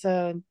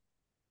episode.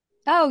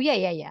 Oh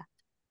yeah.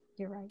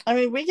 You're right. I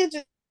mean, we could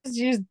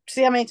just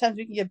see how many times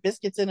we can get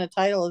biscuits in a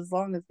title as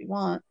long as we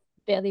want.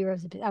 Bailey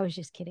Rose. I was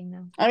just kidding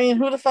though. I mean,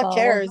 who the fuck Balls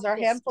cares? Our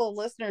biscuits. handful of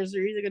listeners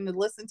are either going to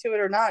listen to it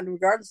or not,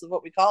 regardless of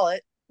what we call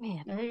it.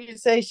 Man. And we can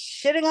say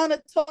shitting on a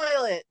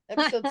toilet,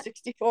 episode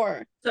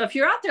 64. So if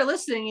you're out there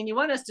listening and you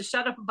want us to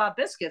shut up about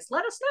biscuits,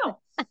 let us know.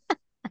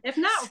 If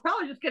not, we're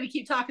probably just going to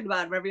keep talking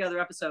about them every other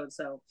episode.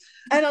 So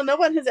I know no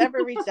one has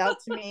ever reached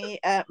out to me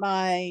at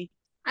my.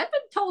 I've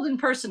been told in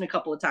person a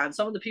couple of times.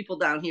 Some of the people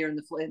down here in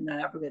the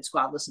Everglades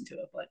Squad listen to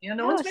it, but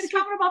no one's made a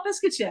comment about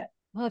biscuits yet.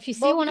 Well, if you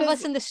see one of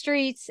us in the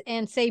streets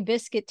and say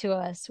biscuit to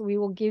us, we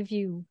will give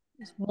you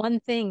one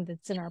thing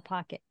that's in our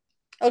pocket.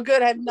 Oh,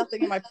 good. I have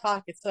nothing in my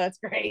pocket, so that's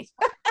great.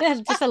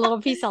 Just a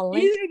little piece of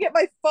lint. You need to get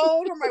my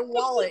phone or my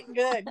wallet.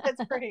 Good.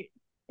 That's great.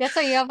 That's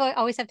why you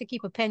always have to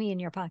keep a penny in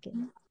your pocket.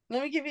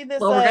 Let me give you this.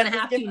 Well, we're gonna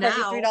have to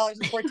now.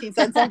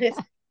 $3.14 on it.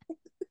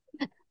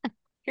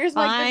 Here's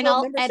my Fine, Goodwill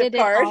I'll membership edit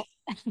card.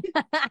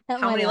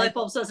 How many light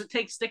bulbs does it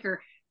take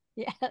sticker?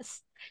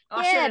 Yes.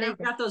 Oh, yeah, shit, I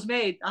never got those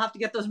made. I'll have to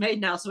get those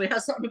made now so we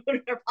have something to put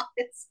in our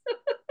pockets.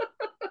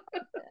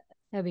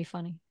 That'd be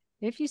funny.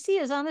 If you see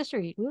us on the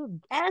street, we'll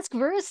ask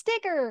for a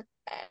sticker.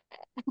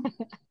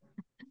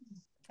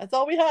 That's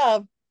all we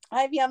have.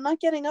 Ivy, I'm not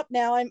getting up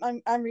now.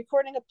 I'm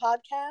recording a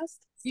podcast.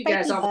 You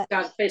guys almost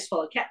got a face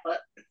full of cat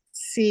butt.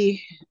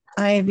 See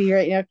Ivy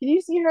right now. Can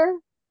you see her?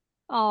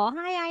 Oh,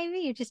 hi, Ivy.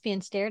 You're just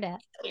being stared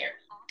at.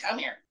 Come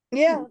here.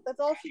 Yeah, that's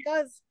all she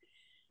does.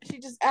 She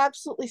just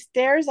absolutely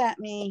stares at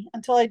me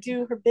until I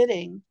do her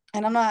bidding.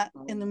 And I'm not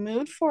in the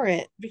mood for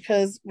it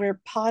because we're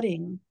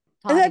potting.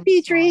 Is that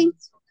Petrie?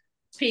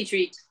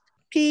 Petrie.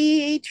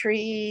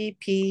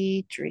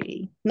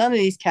 Petrie. None of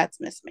these cats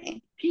miss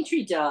me.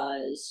 Petrie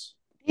does.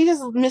 He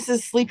just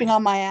misses sleeping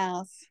on my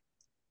ass.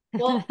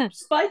 Well,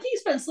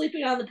 Spikey's been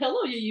sleeping on the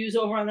pillow you use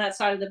over on that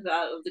side of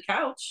the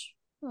couch.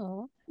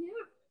 Oh. Yeah.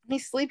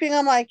 He's sleeping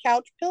on my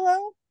couch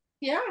pillow?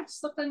 Yeah,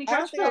 slept on your I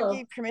don't couch think pillow. I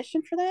gave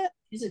permission for that.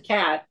 He's a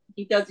cat.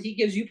 He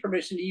gives you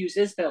permission to use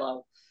his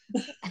pillow.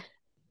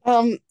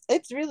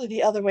 It's really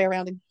the other way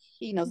around, and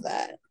he knows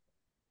that.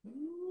 Pretty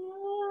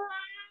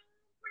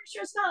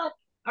sure it's not.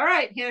 All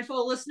right,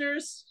 handful of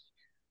listeners.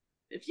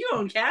 If you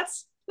own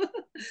cats,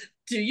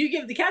 do you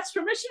give the cats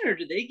permission or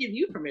do they give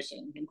you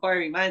permission?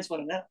 Inquiring minds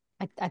want to know.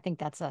 I think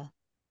that's a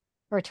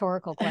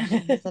rhetorical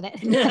question, isn't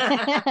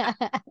it?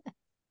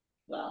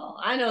 Well,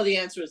 I know the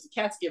answer is the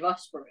cats give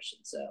us permission,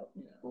 so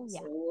Yeah.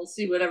 so we'll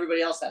see what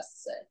everybody else has to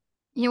say.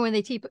 You know, when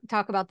they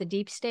talk about the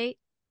deep state,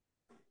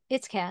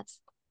 it's cats.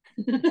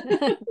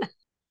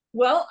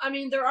 Well, I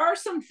mean, there are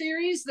some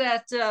theories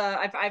that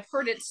I've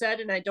heard it said,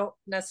 and I don't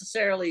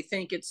necessarily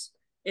think it's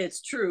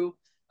true.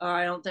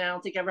 I don't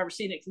think I've ever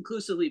seen it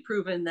conclusively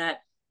proven that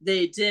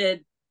they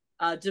did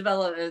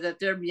develop that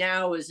their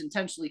meow is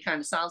intentionally kind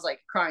of sounds like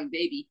a crying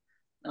baby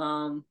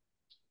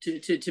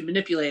to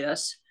manipulate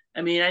us.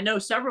 I mean, I know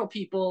several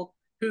people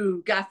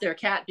who got their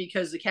cat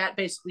because the cat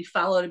basically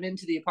followed them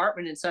into the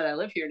apartment and said, "I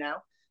live here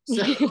now." So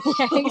Yeah,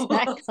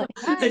 exactly.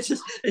 they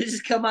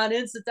just come on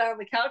in, sit down on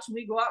the couch, and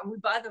we go out and we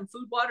buy them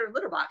food, water, and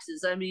litter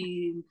boxes. I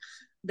mean,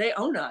 they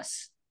own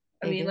us.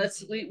 I mean,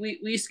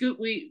 we scoop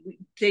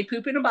they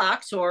poop in a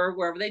box or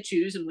wherever they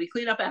choose, and we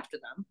clean up after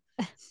them.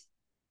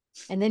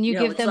 And then you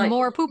give them like,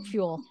 more poop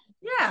fuel.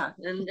 Yeah,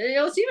 and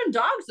it's even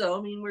dogs though.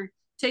 I mean, we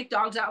take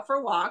dogs out for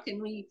a walk,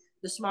 and the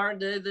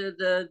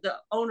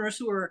owners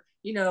who are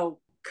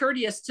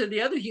courteous to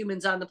the other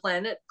humans on the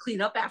planet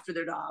clean up after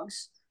their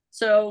dogs.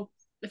 So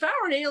if I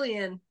were an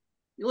alien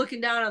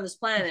looking down on this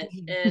planet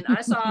and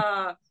I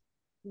saw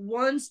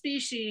one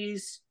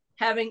species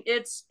having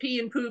its pee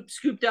and poop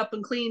scooped up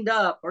and cleaned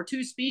up, or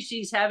two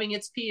species having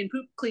its pee and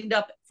poop cleaned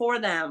up for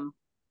them,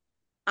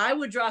 I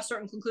would draw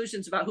certain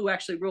conclusions about who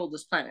actually ruled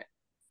this planet.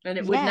 And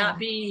it would not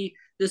be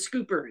the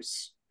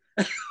scoopers.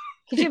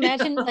 Could you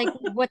imagine like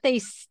what they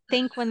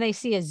think when they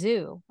see a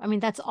zoo? I mean,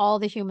 that's all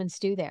the humans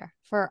do there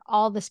for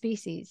all the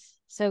species.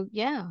 So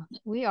yeah,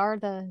 we are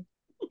the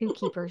poo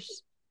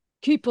keepers.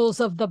 Keepers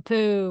of the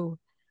poo.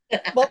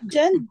 Well,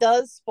 Jen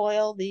does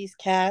spoil these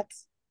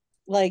cats.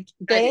 Like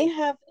they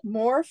have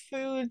more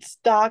food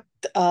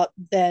stocked up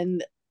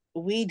than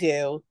we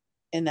do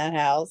in that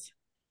house.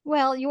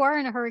 Well, you are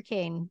in a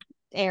hurricane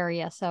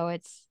area, so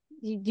it's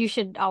you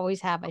should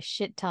always have a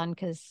shit ton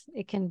because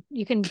you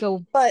can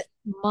go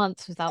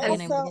months without being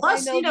able to get.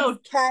 Plus,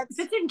 cats,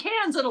 if it's in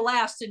cans, it'll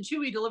last, and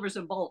Chewy delivers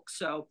in bulk.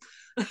 So,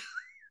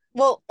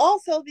 well,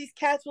 also these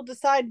cats will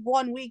decide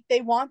 1 week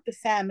they want the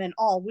salmon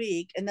all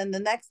week, and then the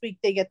next week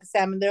they get the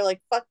salmon. They're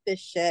like, "Fuck this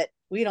shit,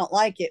 we don't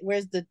like it.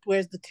 Where's the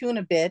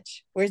tuna,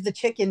 bitch? Where's the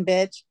chicken,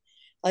 bitch?"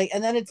 Like,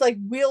 and then it's like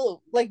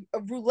a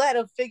roulette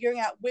of figuring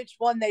out which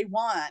one they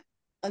want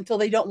until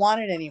they don't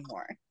want it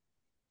anymore.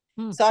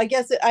 So I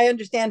guess I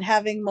understand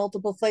having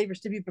multiple flavors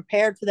to be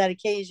prepared for that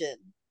occasion.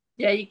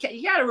 Yeah, you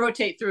got to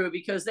rotate through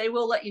because they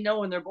will let you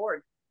know when they're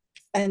bored,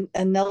 and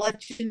they'll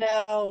let you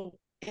know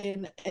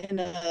in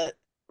a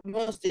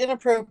most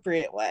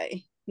inappropriate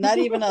way, not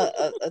even a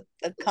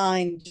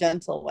kind,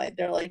 gentle way.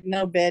 They're like,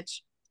 "No,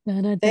 bitch."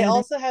 They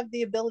also have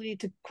the ability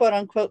to quote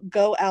unquote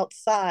go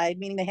outside,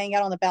 meaning they hang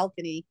out on the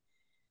balcony,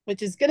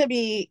 which is going to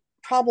be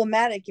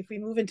problematic if we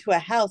move into a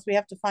house. We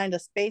have to find a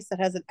space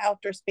that has an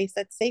outdoor space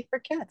that's safe for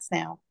cats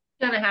now.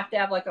 Gonna have to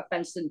have like a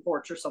fenced-in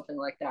porch or something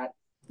like that.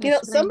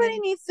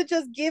 Somebody needs to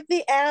just give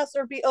the ass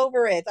or be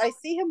over it. I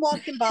see him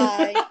walking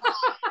by.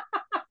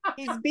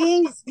 he's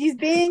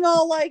being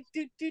all like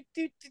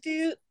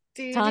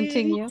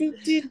taunting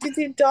you,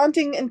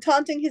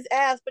 taunting his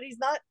ass, but he's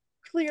not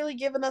clearly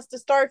given us the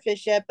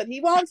starfish yet. But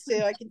he wants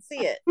to. I can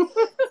see it.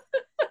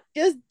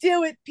 Just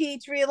do it,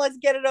 Petrie, and let's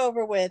get it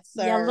over with,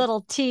 sir. Yeah,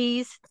 little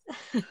tease.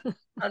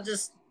 I'll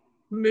just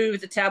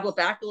move the tablet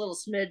back a little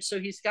smidge so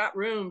he's got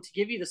room to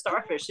give you the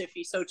starfish if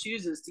he so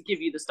chooses to give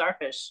you the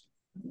starfish.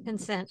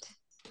 Consent.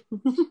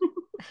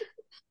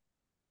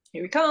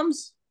 Here he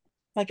comes.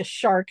 Like a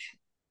shark.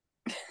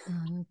 He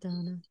hit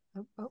the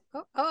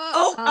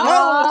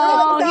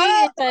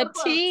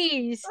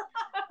tease.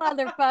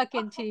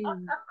 Motherfucking tease.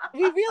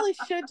 We really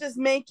should just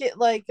make it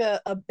like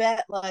a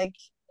bet, like,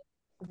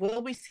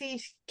 will we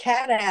see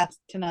cat ass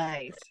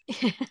tonight?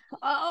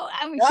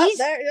 I mean, he's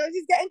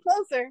getting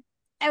closer.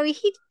 I mean,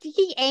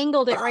 he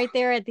angled it right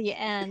there at the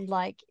end.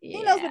 Like,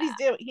 he knows what he's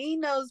doing. He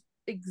knows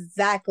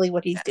exactly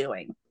what he's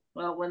doing.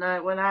 Well, when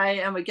I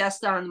am a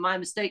guest on My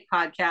Mistake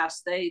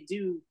podcast, they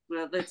do.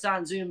 It's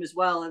on Zoom as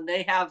well, and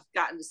they have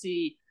gotten to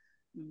see,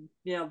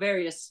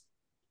 various,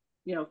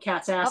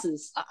 cats'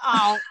 asses.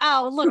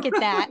 Oh, look at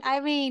that! I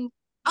mean,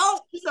 so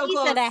he's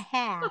close. at a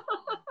half.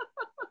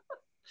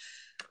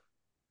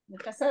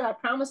 Like I said, I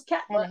promised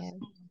cat butt.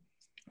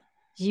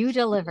 You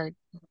delivered.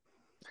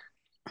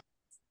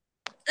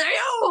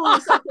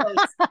 So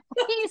close.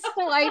 He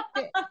swiped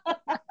it.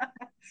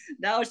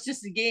 Now it's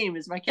just a game.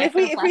 Is my cat? If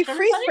we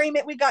freeze frame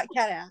it, we got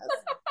cat ass.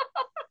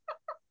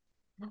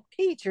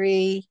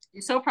 Petrie,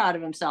 he's so proud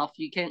of himself.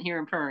 You can't hear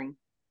him purring.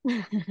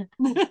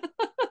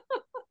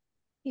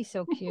 He's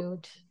so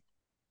cute.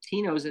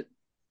 He knows it.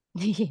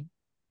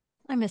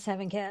 I miss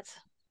having cats.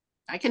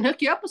 I can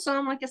hook you up with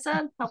some. Like I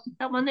said,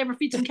 help my neighbor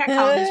feed some cat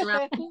colonies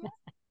around.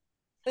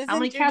 How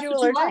many cats would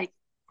you like?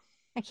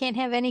 I can't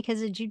have any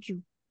because of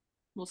Juju.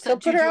 We'll set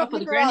Juju up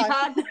with a granny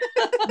pod.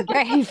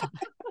 Granny pod.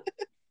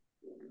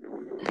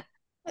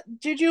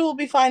 Juju will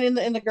be fine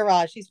in the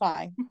garage. She's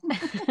fine.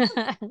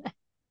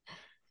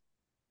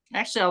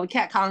 Actually, all the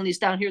cat colonies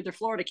down here, they're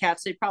Florida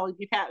cats. They'd probably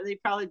be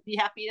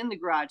happy in the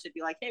garage. They'd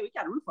be like, hey, we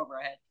got a roof over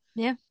our head.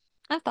 Yeah,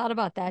 I've thought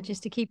about that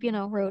just to keep,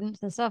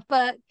 rodents and stuff.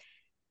 But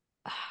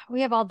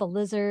we have all the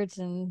lizards,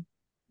 and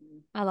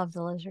I love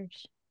the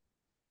lizards.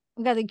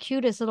 We got the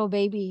cutest little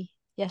baby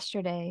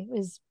yesterday. It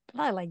was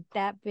probably like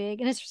that big,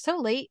 and it's so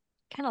late,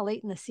 kind of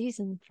late in the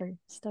season for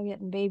still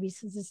getting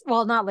babies.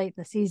 Well, not late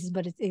in the season,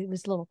 but it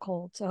was a little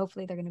cold, so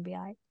hopefully they're going to be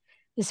all right.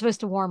 It's supposed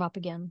to warm up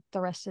again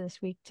the rest of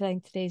this week.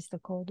 Today's the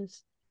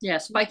coldest. Yeah,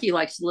 Spiky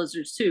likes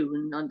lizards too,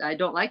 and I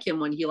don't like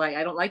him I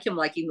don't like him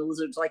liking the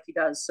lizards like he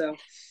does. So,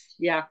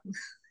 yeah,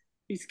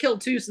 he's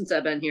killed two since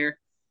I've been here.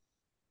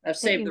 I've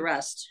saved the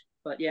rest,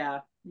 but yeah,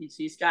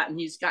 he's gotten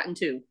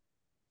two.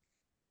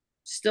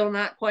 Still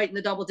not quite in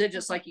the double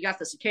digits like you got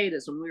the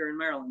cicadas when we were in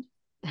Maryland.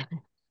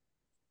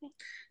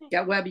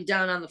 Got Webby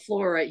down on the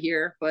floor right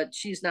here, but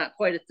she's not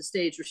quite at the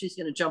stage where she's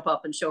going to jump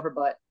up and show her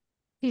butt.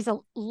 She's a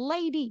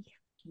lady.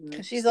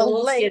 She's a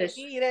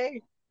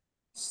lady.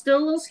 Still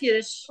a little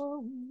skittish.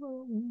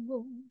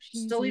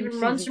 Still even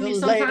runs from me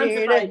sometimes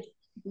if I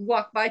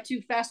walk by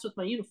too fast with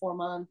my uniform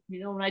on.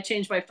 When I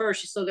change my fur,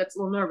 she still gets a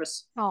little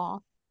nervous. Aw.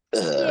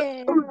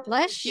 Yeah.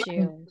 Bless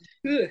you.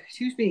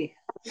 Excuse me.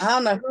 I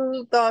don't know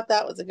who thought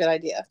that was a good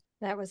idea.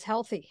 That was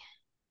healthy.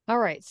 All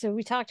right. So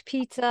we talked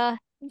pizza.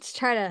 Let's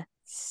try to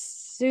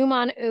zoom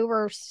on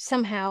over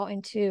somehow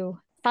into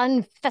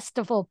fun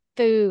festival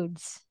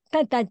foods.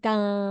 Dun, dun,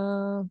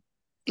 dun.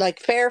 Like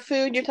fair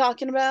food you're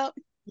talking about?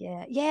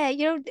 Yeah.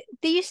 Yeah.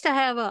 They used to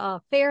have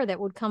a fair that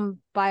would come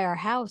by our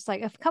house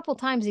like a couple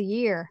times a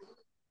year.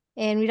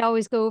 And we'd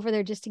always go over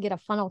there just to get a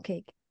funnel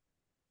cake.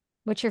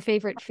 What's your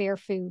favorite fair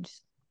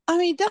foods? I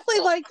mean,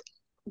 definitely like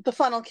the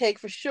funnel cake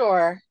for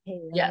sure.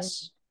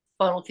 Yes.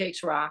 Funnel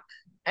cakes rock.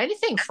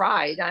 Anything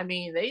fried. I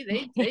mean,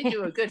 they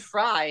do a good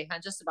fry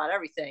on just about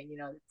everything.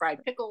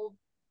 Fried pickle,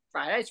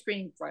 fried ice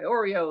cream, fried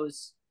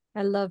Oreos.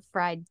 I love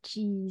fried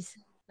cheese.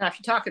 Now, if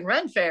you're talking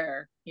Ren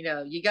Fair,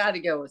 you got to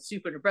go with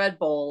soup and a bread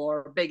bowl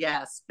or a big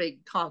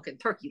honking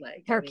turkey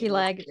leg. Turkey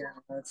leg.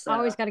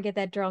 Always got to get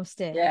that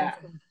drumstick. Yeah,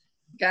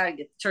 got to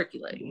get the turkey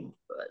leg.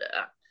 But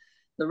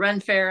the Ren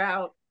Fair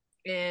out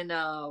in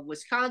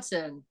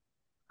Wisconsin,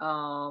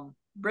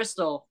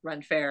 Bristol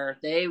Ren Fair,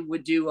 they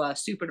would do a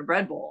soup and a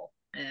bread bowl,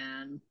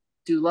 and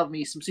do love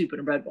me some soup and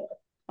a bread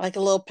bowl. Like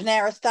a little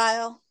Panera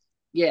style?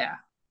 Yeah.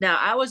 Now,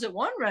 I was at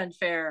one Ren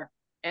Fair,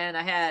 and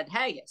I had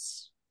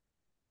haggis.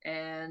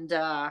 And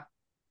it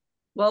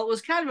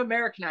was kind of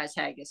Americanized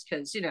haggis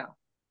because a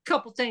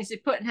couple things they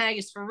put in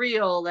haggis for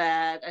real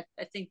that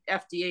I think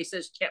FDA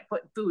says you can't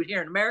put in food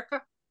here in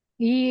America.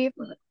 Yep.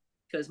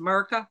 Because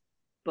America,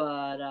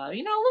 but a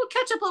little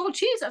ketchup, a little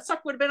cheese, that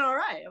sucker would have been all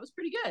right. It was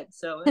pretty good.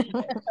 So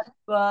anyway,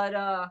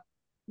 but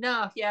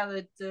no, yeah,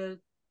 the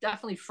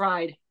definitely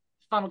fried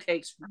funnel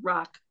cakes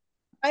rock.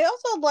 I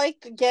also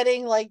liked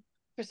getting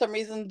for some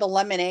reason the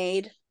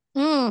lemonade.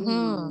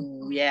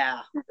 Mm-hmm. Ooh,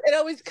 yeah. It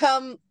always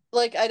come.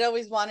 I'd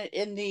always want it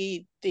in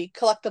the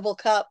collectible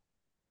cup.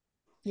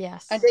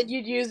 Yes. And then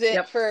you'd use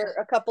it for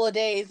a couple of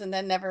days and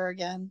then never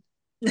again.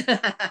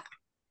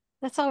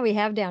 That's all we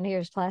have down here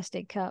is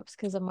plastic cups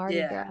because of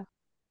Mardi Gras.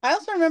 I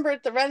also remember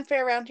at the Ren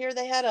Fair around here,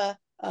 they had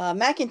a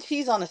mac and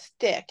cheese on a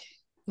stick.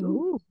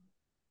 Ooh.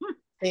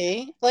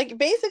 See?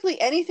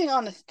 Basically anything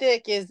on a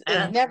stick is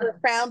never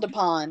frowned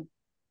upon.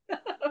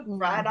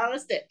 Fried on a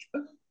stick.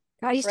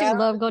 I used to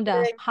love going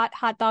to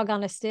hot dog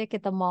on a stick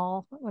at the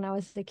mall when I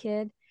was a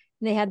kid.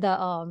 And they had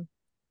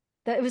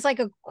it was like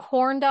a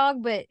corn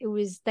dog, but it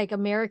was like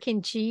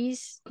American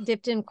cheese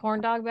dipped in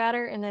corn dog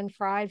batter and then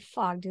fried.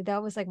 Fuck, dude,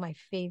 that was like my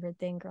favorite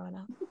thing growing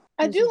up.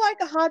 I do like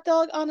a hot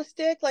dog on a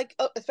stick,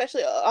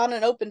 especially on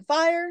an open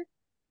fire.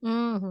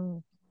 Mm-hmm.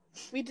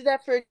 We did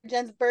that for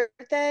Jen's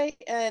birthday,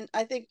 and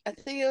I think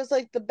it was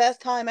the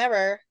best time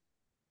ever.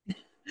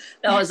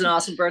 That was an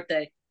awesome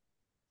birthday.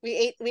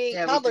 We ate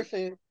toddler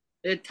food.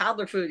 We had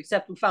toddler food,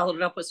 except we followed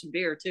it up with some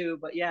beer too.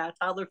 But yeah,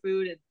 toddler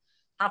food and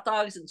hot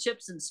dogs and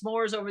chips and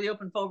s'mores over the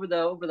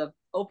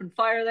open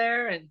fire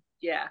there, and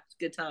yeah, it's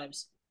good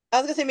times. I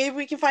was gonna say maybe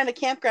we can find a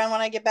campground when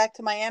I get back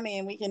to Miami,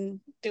 and we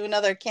can do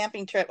another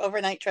camping trip,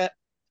 overnight trip.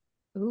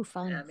 Ooh,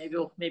 fun! Yeah, maybe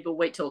we'll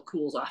wait till it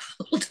cools off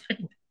a little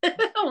time.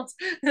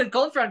 The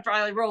cold front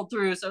finally rolled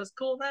through, so it's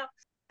cool now.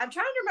 I'm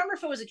trying to remember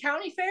if it was a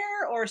county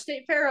fair or a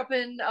state fair up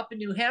in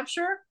New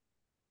Hampshire.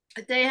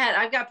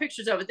 I've got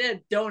pictures of it. They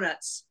had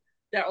donuts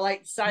that were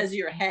like the size of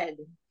your head.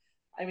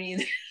 I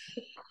mean,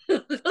 they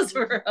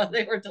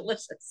were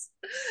delicious.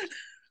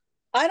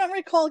 I don't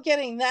recall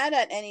getting that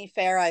at any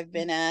fair I've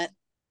been at.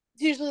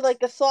 It's usually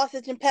the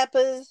sausage and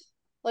peppers,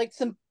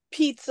 some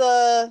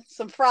pizza,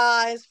 some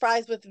fries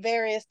with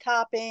various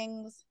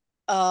toppings,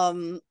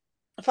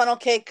 funnel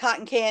cake,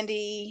 cotton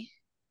candy,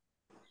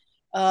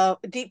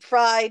 deep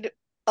fried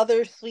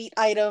other sweet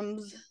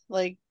items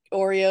like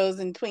Oreos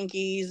and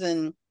Twinkies,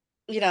 and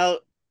a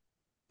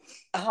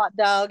hot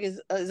dog is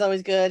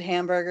always good,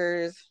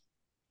 hamburgers.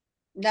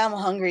 Now I'm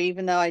hungry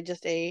even though I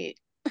just ate.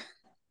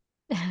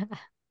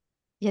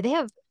 Yeah, they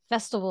have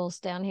festivals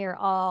down here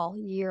all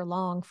year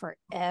long for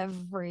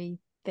everything.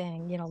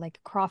 thing, like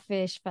a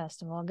crawfish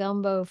festival,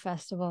 gumbo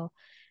festival.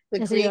 The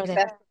And so Greek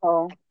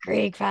festival.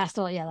 Greek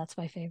festival. Yeah, that's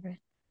my favorite.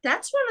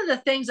 That's one of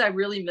the things I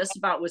really miss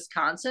about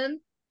Wisconsin,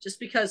 just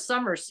because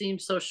summer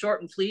seems so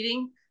short and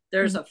fleeting.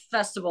 There's a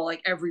festival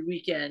like every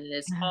weekend, and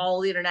it's all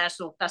the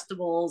international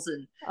festivals.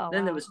 And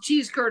then there was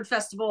Cheese Curd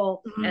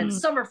Festival and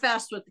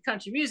Summerfest with the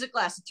country music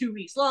lasted 2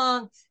 weeks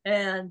long.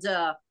 And,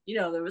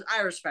 there was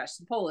Irish Fest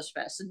and Polish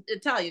Fest and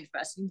Italian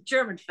Fest and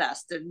German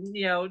Fest and,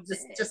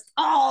 just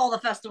all the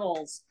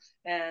festivals,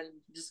 and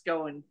just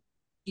go and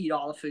eat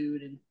all the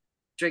food and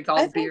drink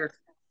all the beer.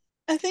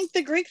 I think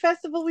the Greek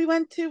festival we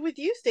went to with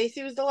you,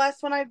 Stacey, was the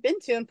last one I've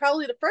been to, and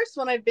probably the first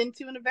one I've been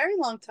to in a very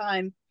long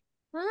time.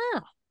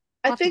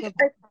 I think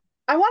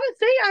I want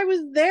to say I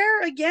was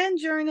there again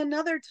during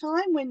another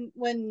time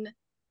when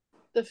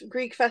the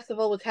Greek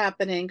festival was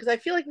happening, because I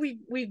feel like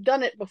we've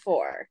done it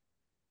before.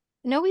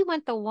 No, we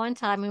went the one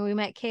time and we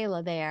met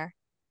Kayla there.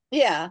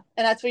 Yeah,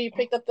 and that's where you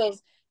picked up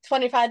those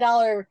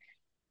 $25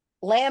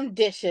 lamb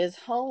dishes.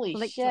 Holy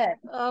shit.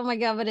 Oh my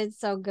God, but it's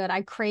so good.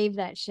 I crave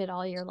that shit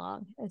all year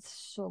long.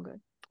 It's so good.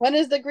 When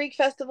is the Greek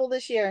festival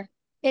this year?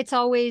 It's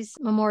always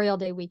Memorial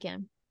Day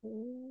weekend.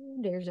 Ooh,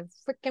 there's a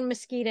freaking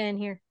mosquito in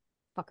here.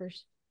 Fuckers.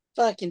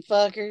 Fucking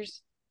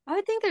fuckers. I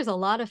would think there's a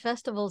lot of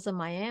festivals in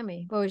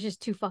Miami, but it was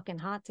just too fucking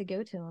hot to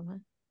go to them. Huh?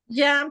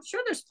 Yeah, I'm sure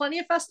there's plenty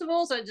of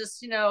festivals. I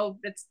just,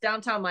 it's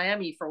downtown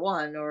Miami for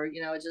one, or,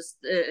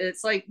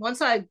 it's like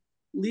once I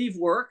leave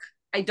work,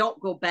 I don't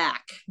go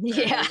back.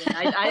 Yeah.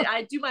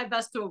 I do my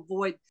best to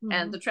avoid,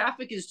 and the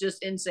traffic is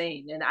just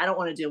insane, and I don't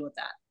want to deal with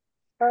that.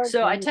 Okay.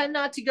 So I tend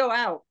not to go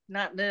out.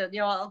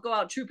 I'll go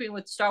out trooping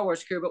with Star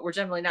Wars crew, but we're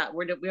generally not.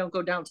 We don't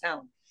go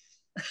downtown.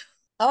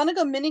 I want to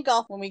go mini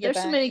golf when we get back.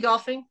 There's some mini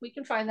golfing. We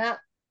can find that.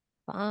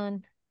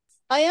 Fun.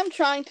 I am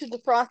trying to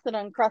defrost an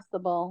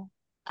Uncrustable.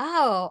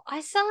 Oh,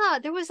 I saw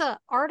there was an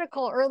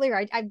article earlier.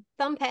 I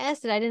thumbed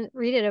past it. I didn't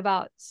read it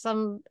about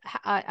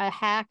a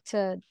hack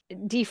to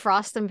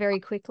defrost them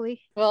very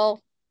quickly.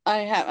 Well,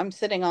 I'm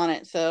sitting on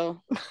it,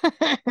 so.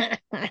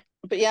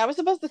 But yeah, I was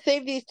supposed to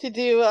save these to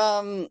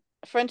do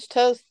French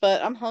toast,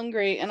 but I'm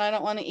hungry and I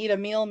don't want to eat a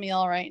meal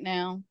right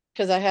now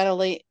because I had a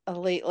late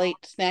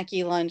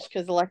snacky lunch.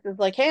 Because Alexa's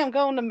like, "Hey, I'm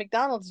going to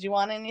McDonald's. Do you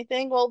want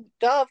anything?" Well,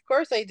 duh, of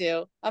course I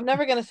do. I'm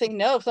never gonna say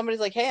no if somebody's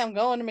like, "Hey, I'm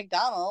going to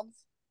McDonald's."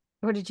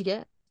 What did you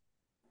get?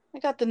 I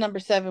got the number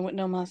 7 with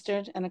no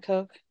mustard and a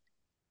Coke.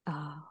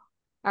 Oh,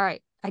 all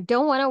right. I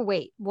don't want to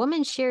wait.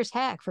 Woman shares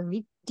hack for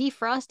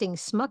defrosting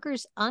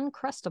Smucker's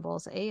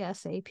Uncrustables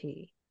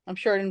ASAP. I'm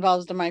sure it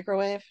involves the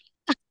microwave.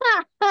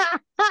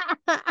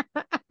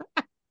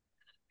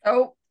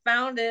 Oh,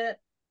 found it.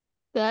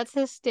 That's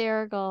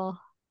hysterical.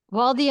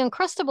 While the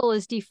Uncrustable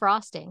is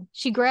defrosting,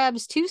 she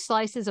grabs 2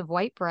 slices of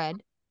white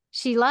bread.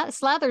 She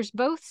slathers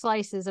both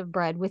slices of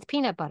bread with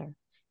peanut butter.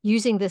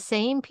 Using the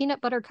same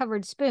peanut butter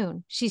covered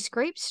spoon, she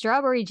scrapes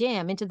strawberry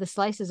jam into the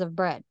slices of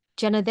bread.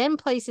 Jenna then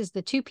places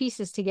the 2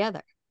 pieces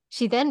together.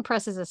 She then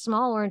presses a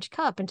small orange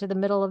cup into the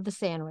middle of the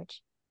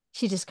sandwich.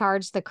 She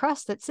discards the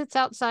crust that sits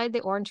outside the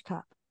orange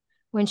cup.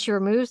 When she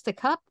removes the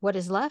cup, what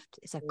is left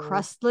is a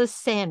crustless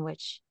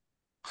sandwich.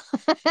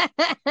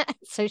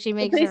 So she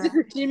makes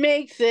She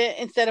makes it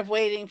instead of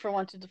waiting for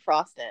one to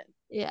defrost it.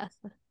 Yeah.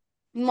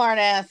 Smart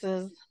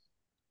asses.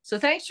 So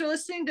thanks for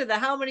listening to the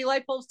How Many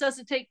Light Bulbs Does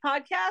It Take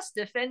podcast.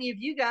 If any of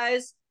you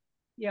guys,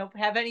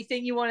 have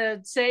anything you want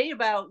to say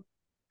about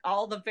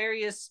all the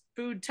various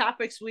food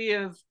topics we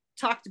have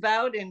talked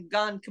about and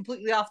gone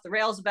completely off the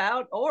rails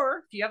about, or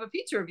if you have a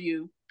pizza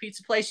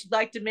place you'd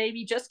like to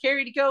maybe just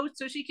Carrie to go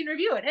so she can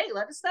review it, hey,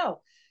 let us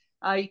know.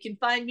 You can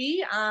find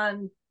me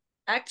on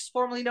X,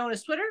 formerly known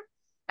as Twitter,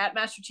 at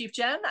Master Chief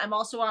Jen. I'm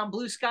also on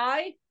Blue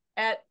Sky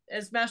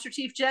as Master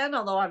Chief Jen,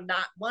 although I'm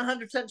not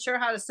 100% sure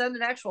how to send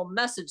an actual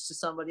message to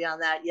somebody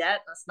on that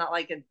yet. That's not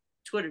like a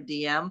Twitter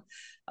DM.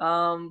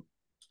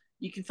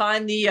 You can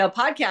find the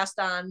podcast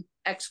on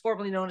X,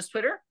 formerly known as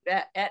Twitter,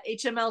 at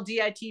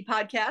HMLDIT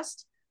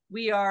podcast.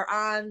 We are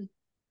on,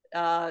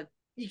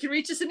 you can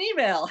reach us an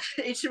email,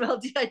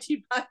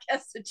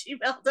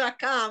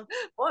 hmlditpodcast@gmail.com.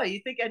 Boy, you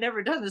think I've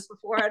never done this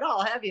before at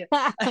all, have you?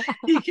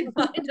 You can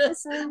find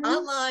us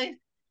online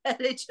at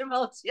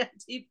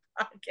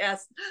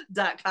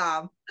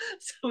hmlditpodcast.com.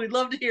 So we'd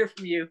love to hear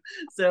from you.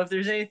 So if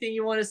there's anything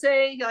you want to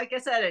say, like I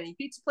said, any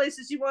pizza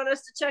places you want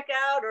us to check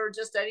out, or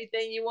just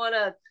anything you want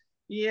to,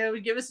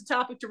 give us a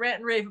topic to rant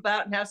and rave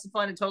about and have some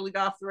fun and totally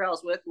go off the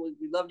rails with, we'd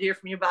love to hear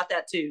from you about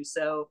that too.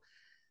 So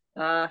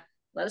let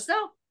us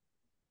know.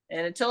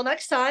 And until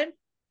next time,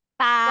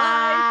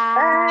 bye.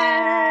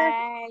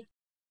 Bye.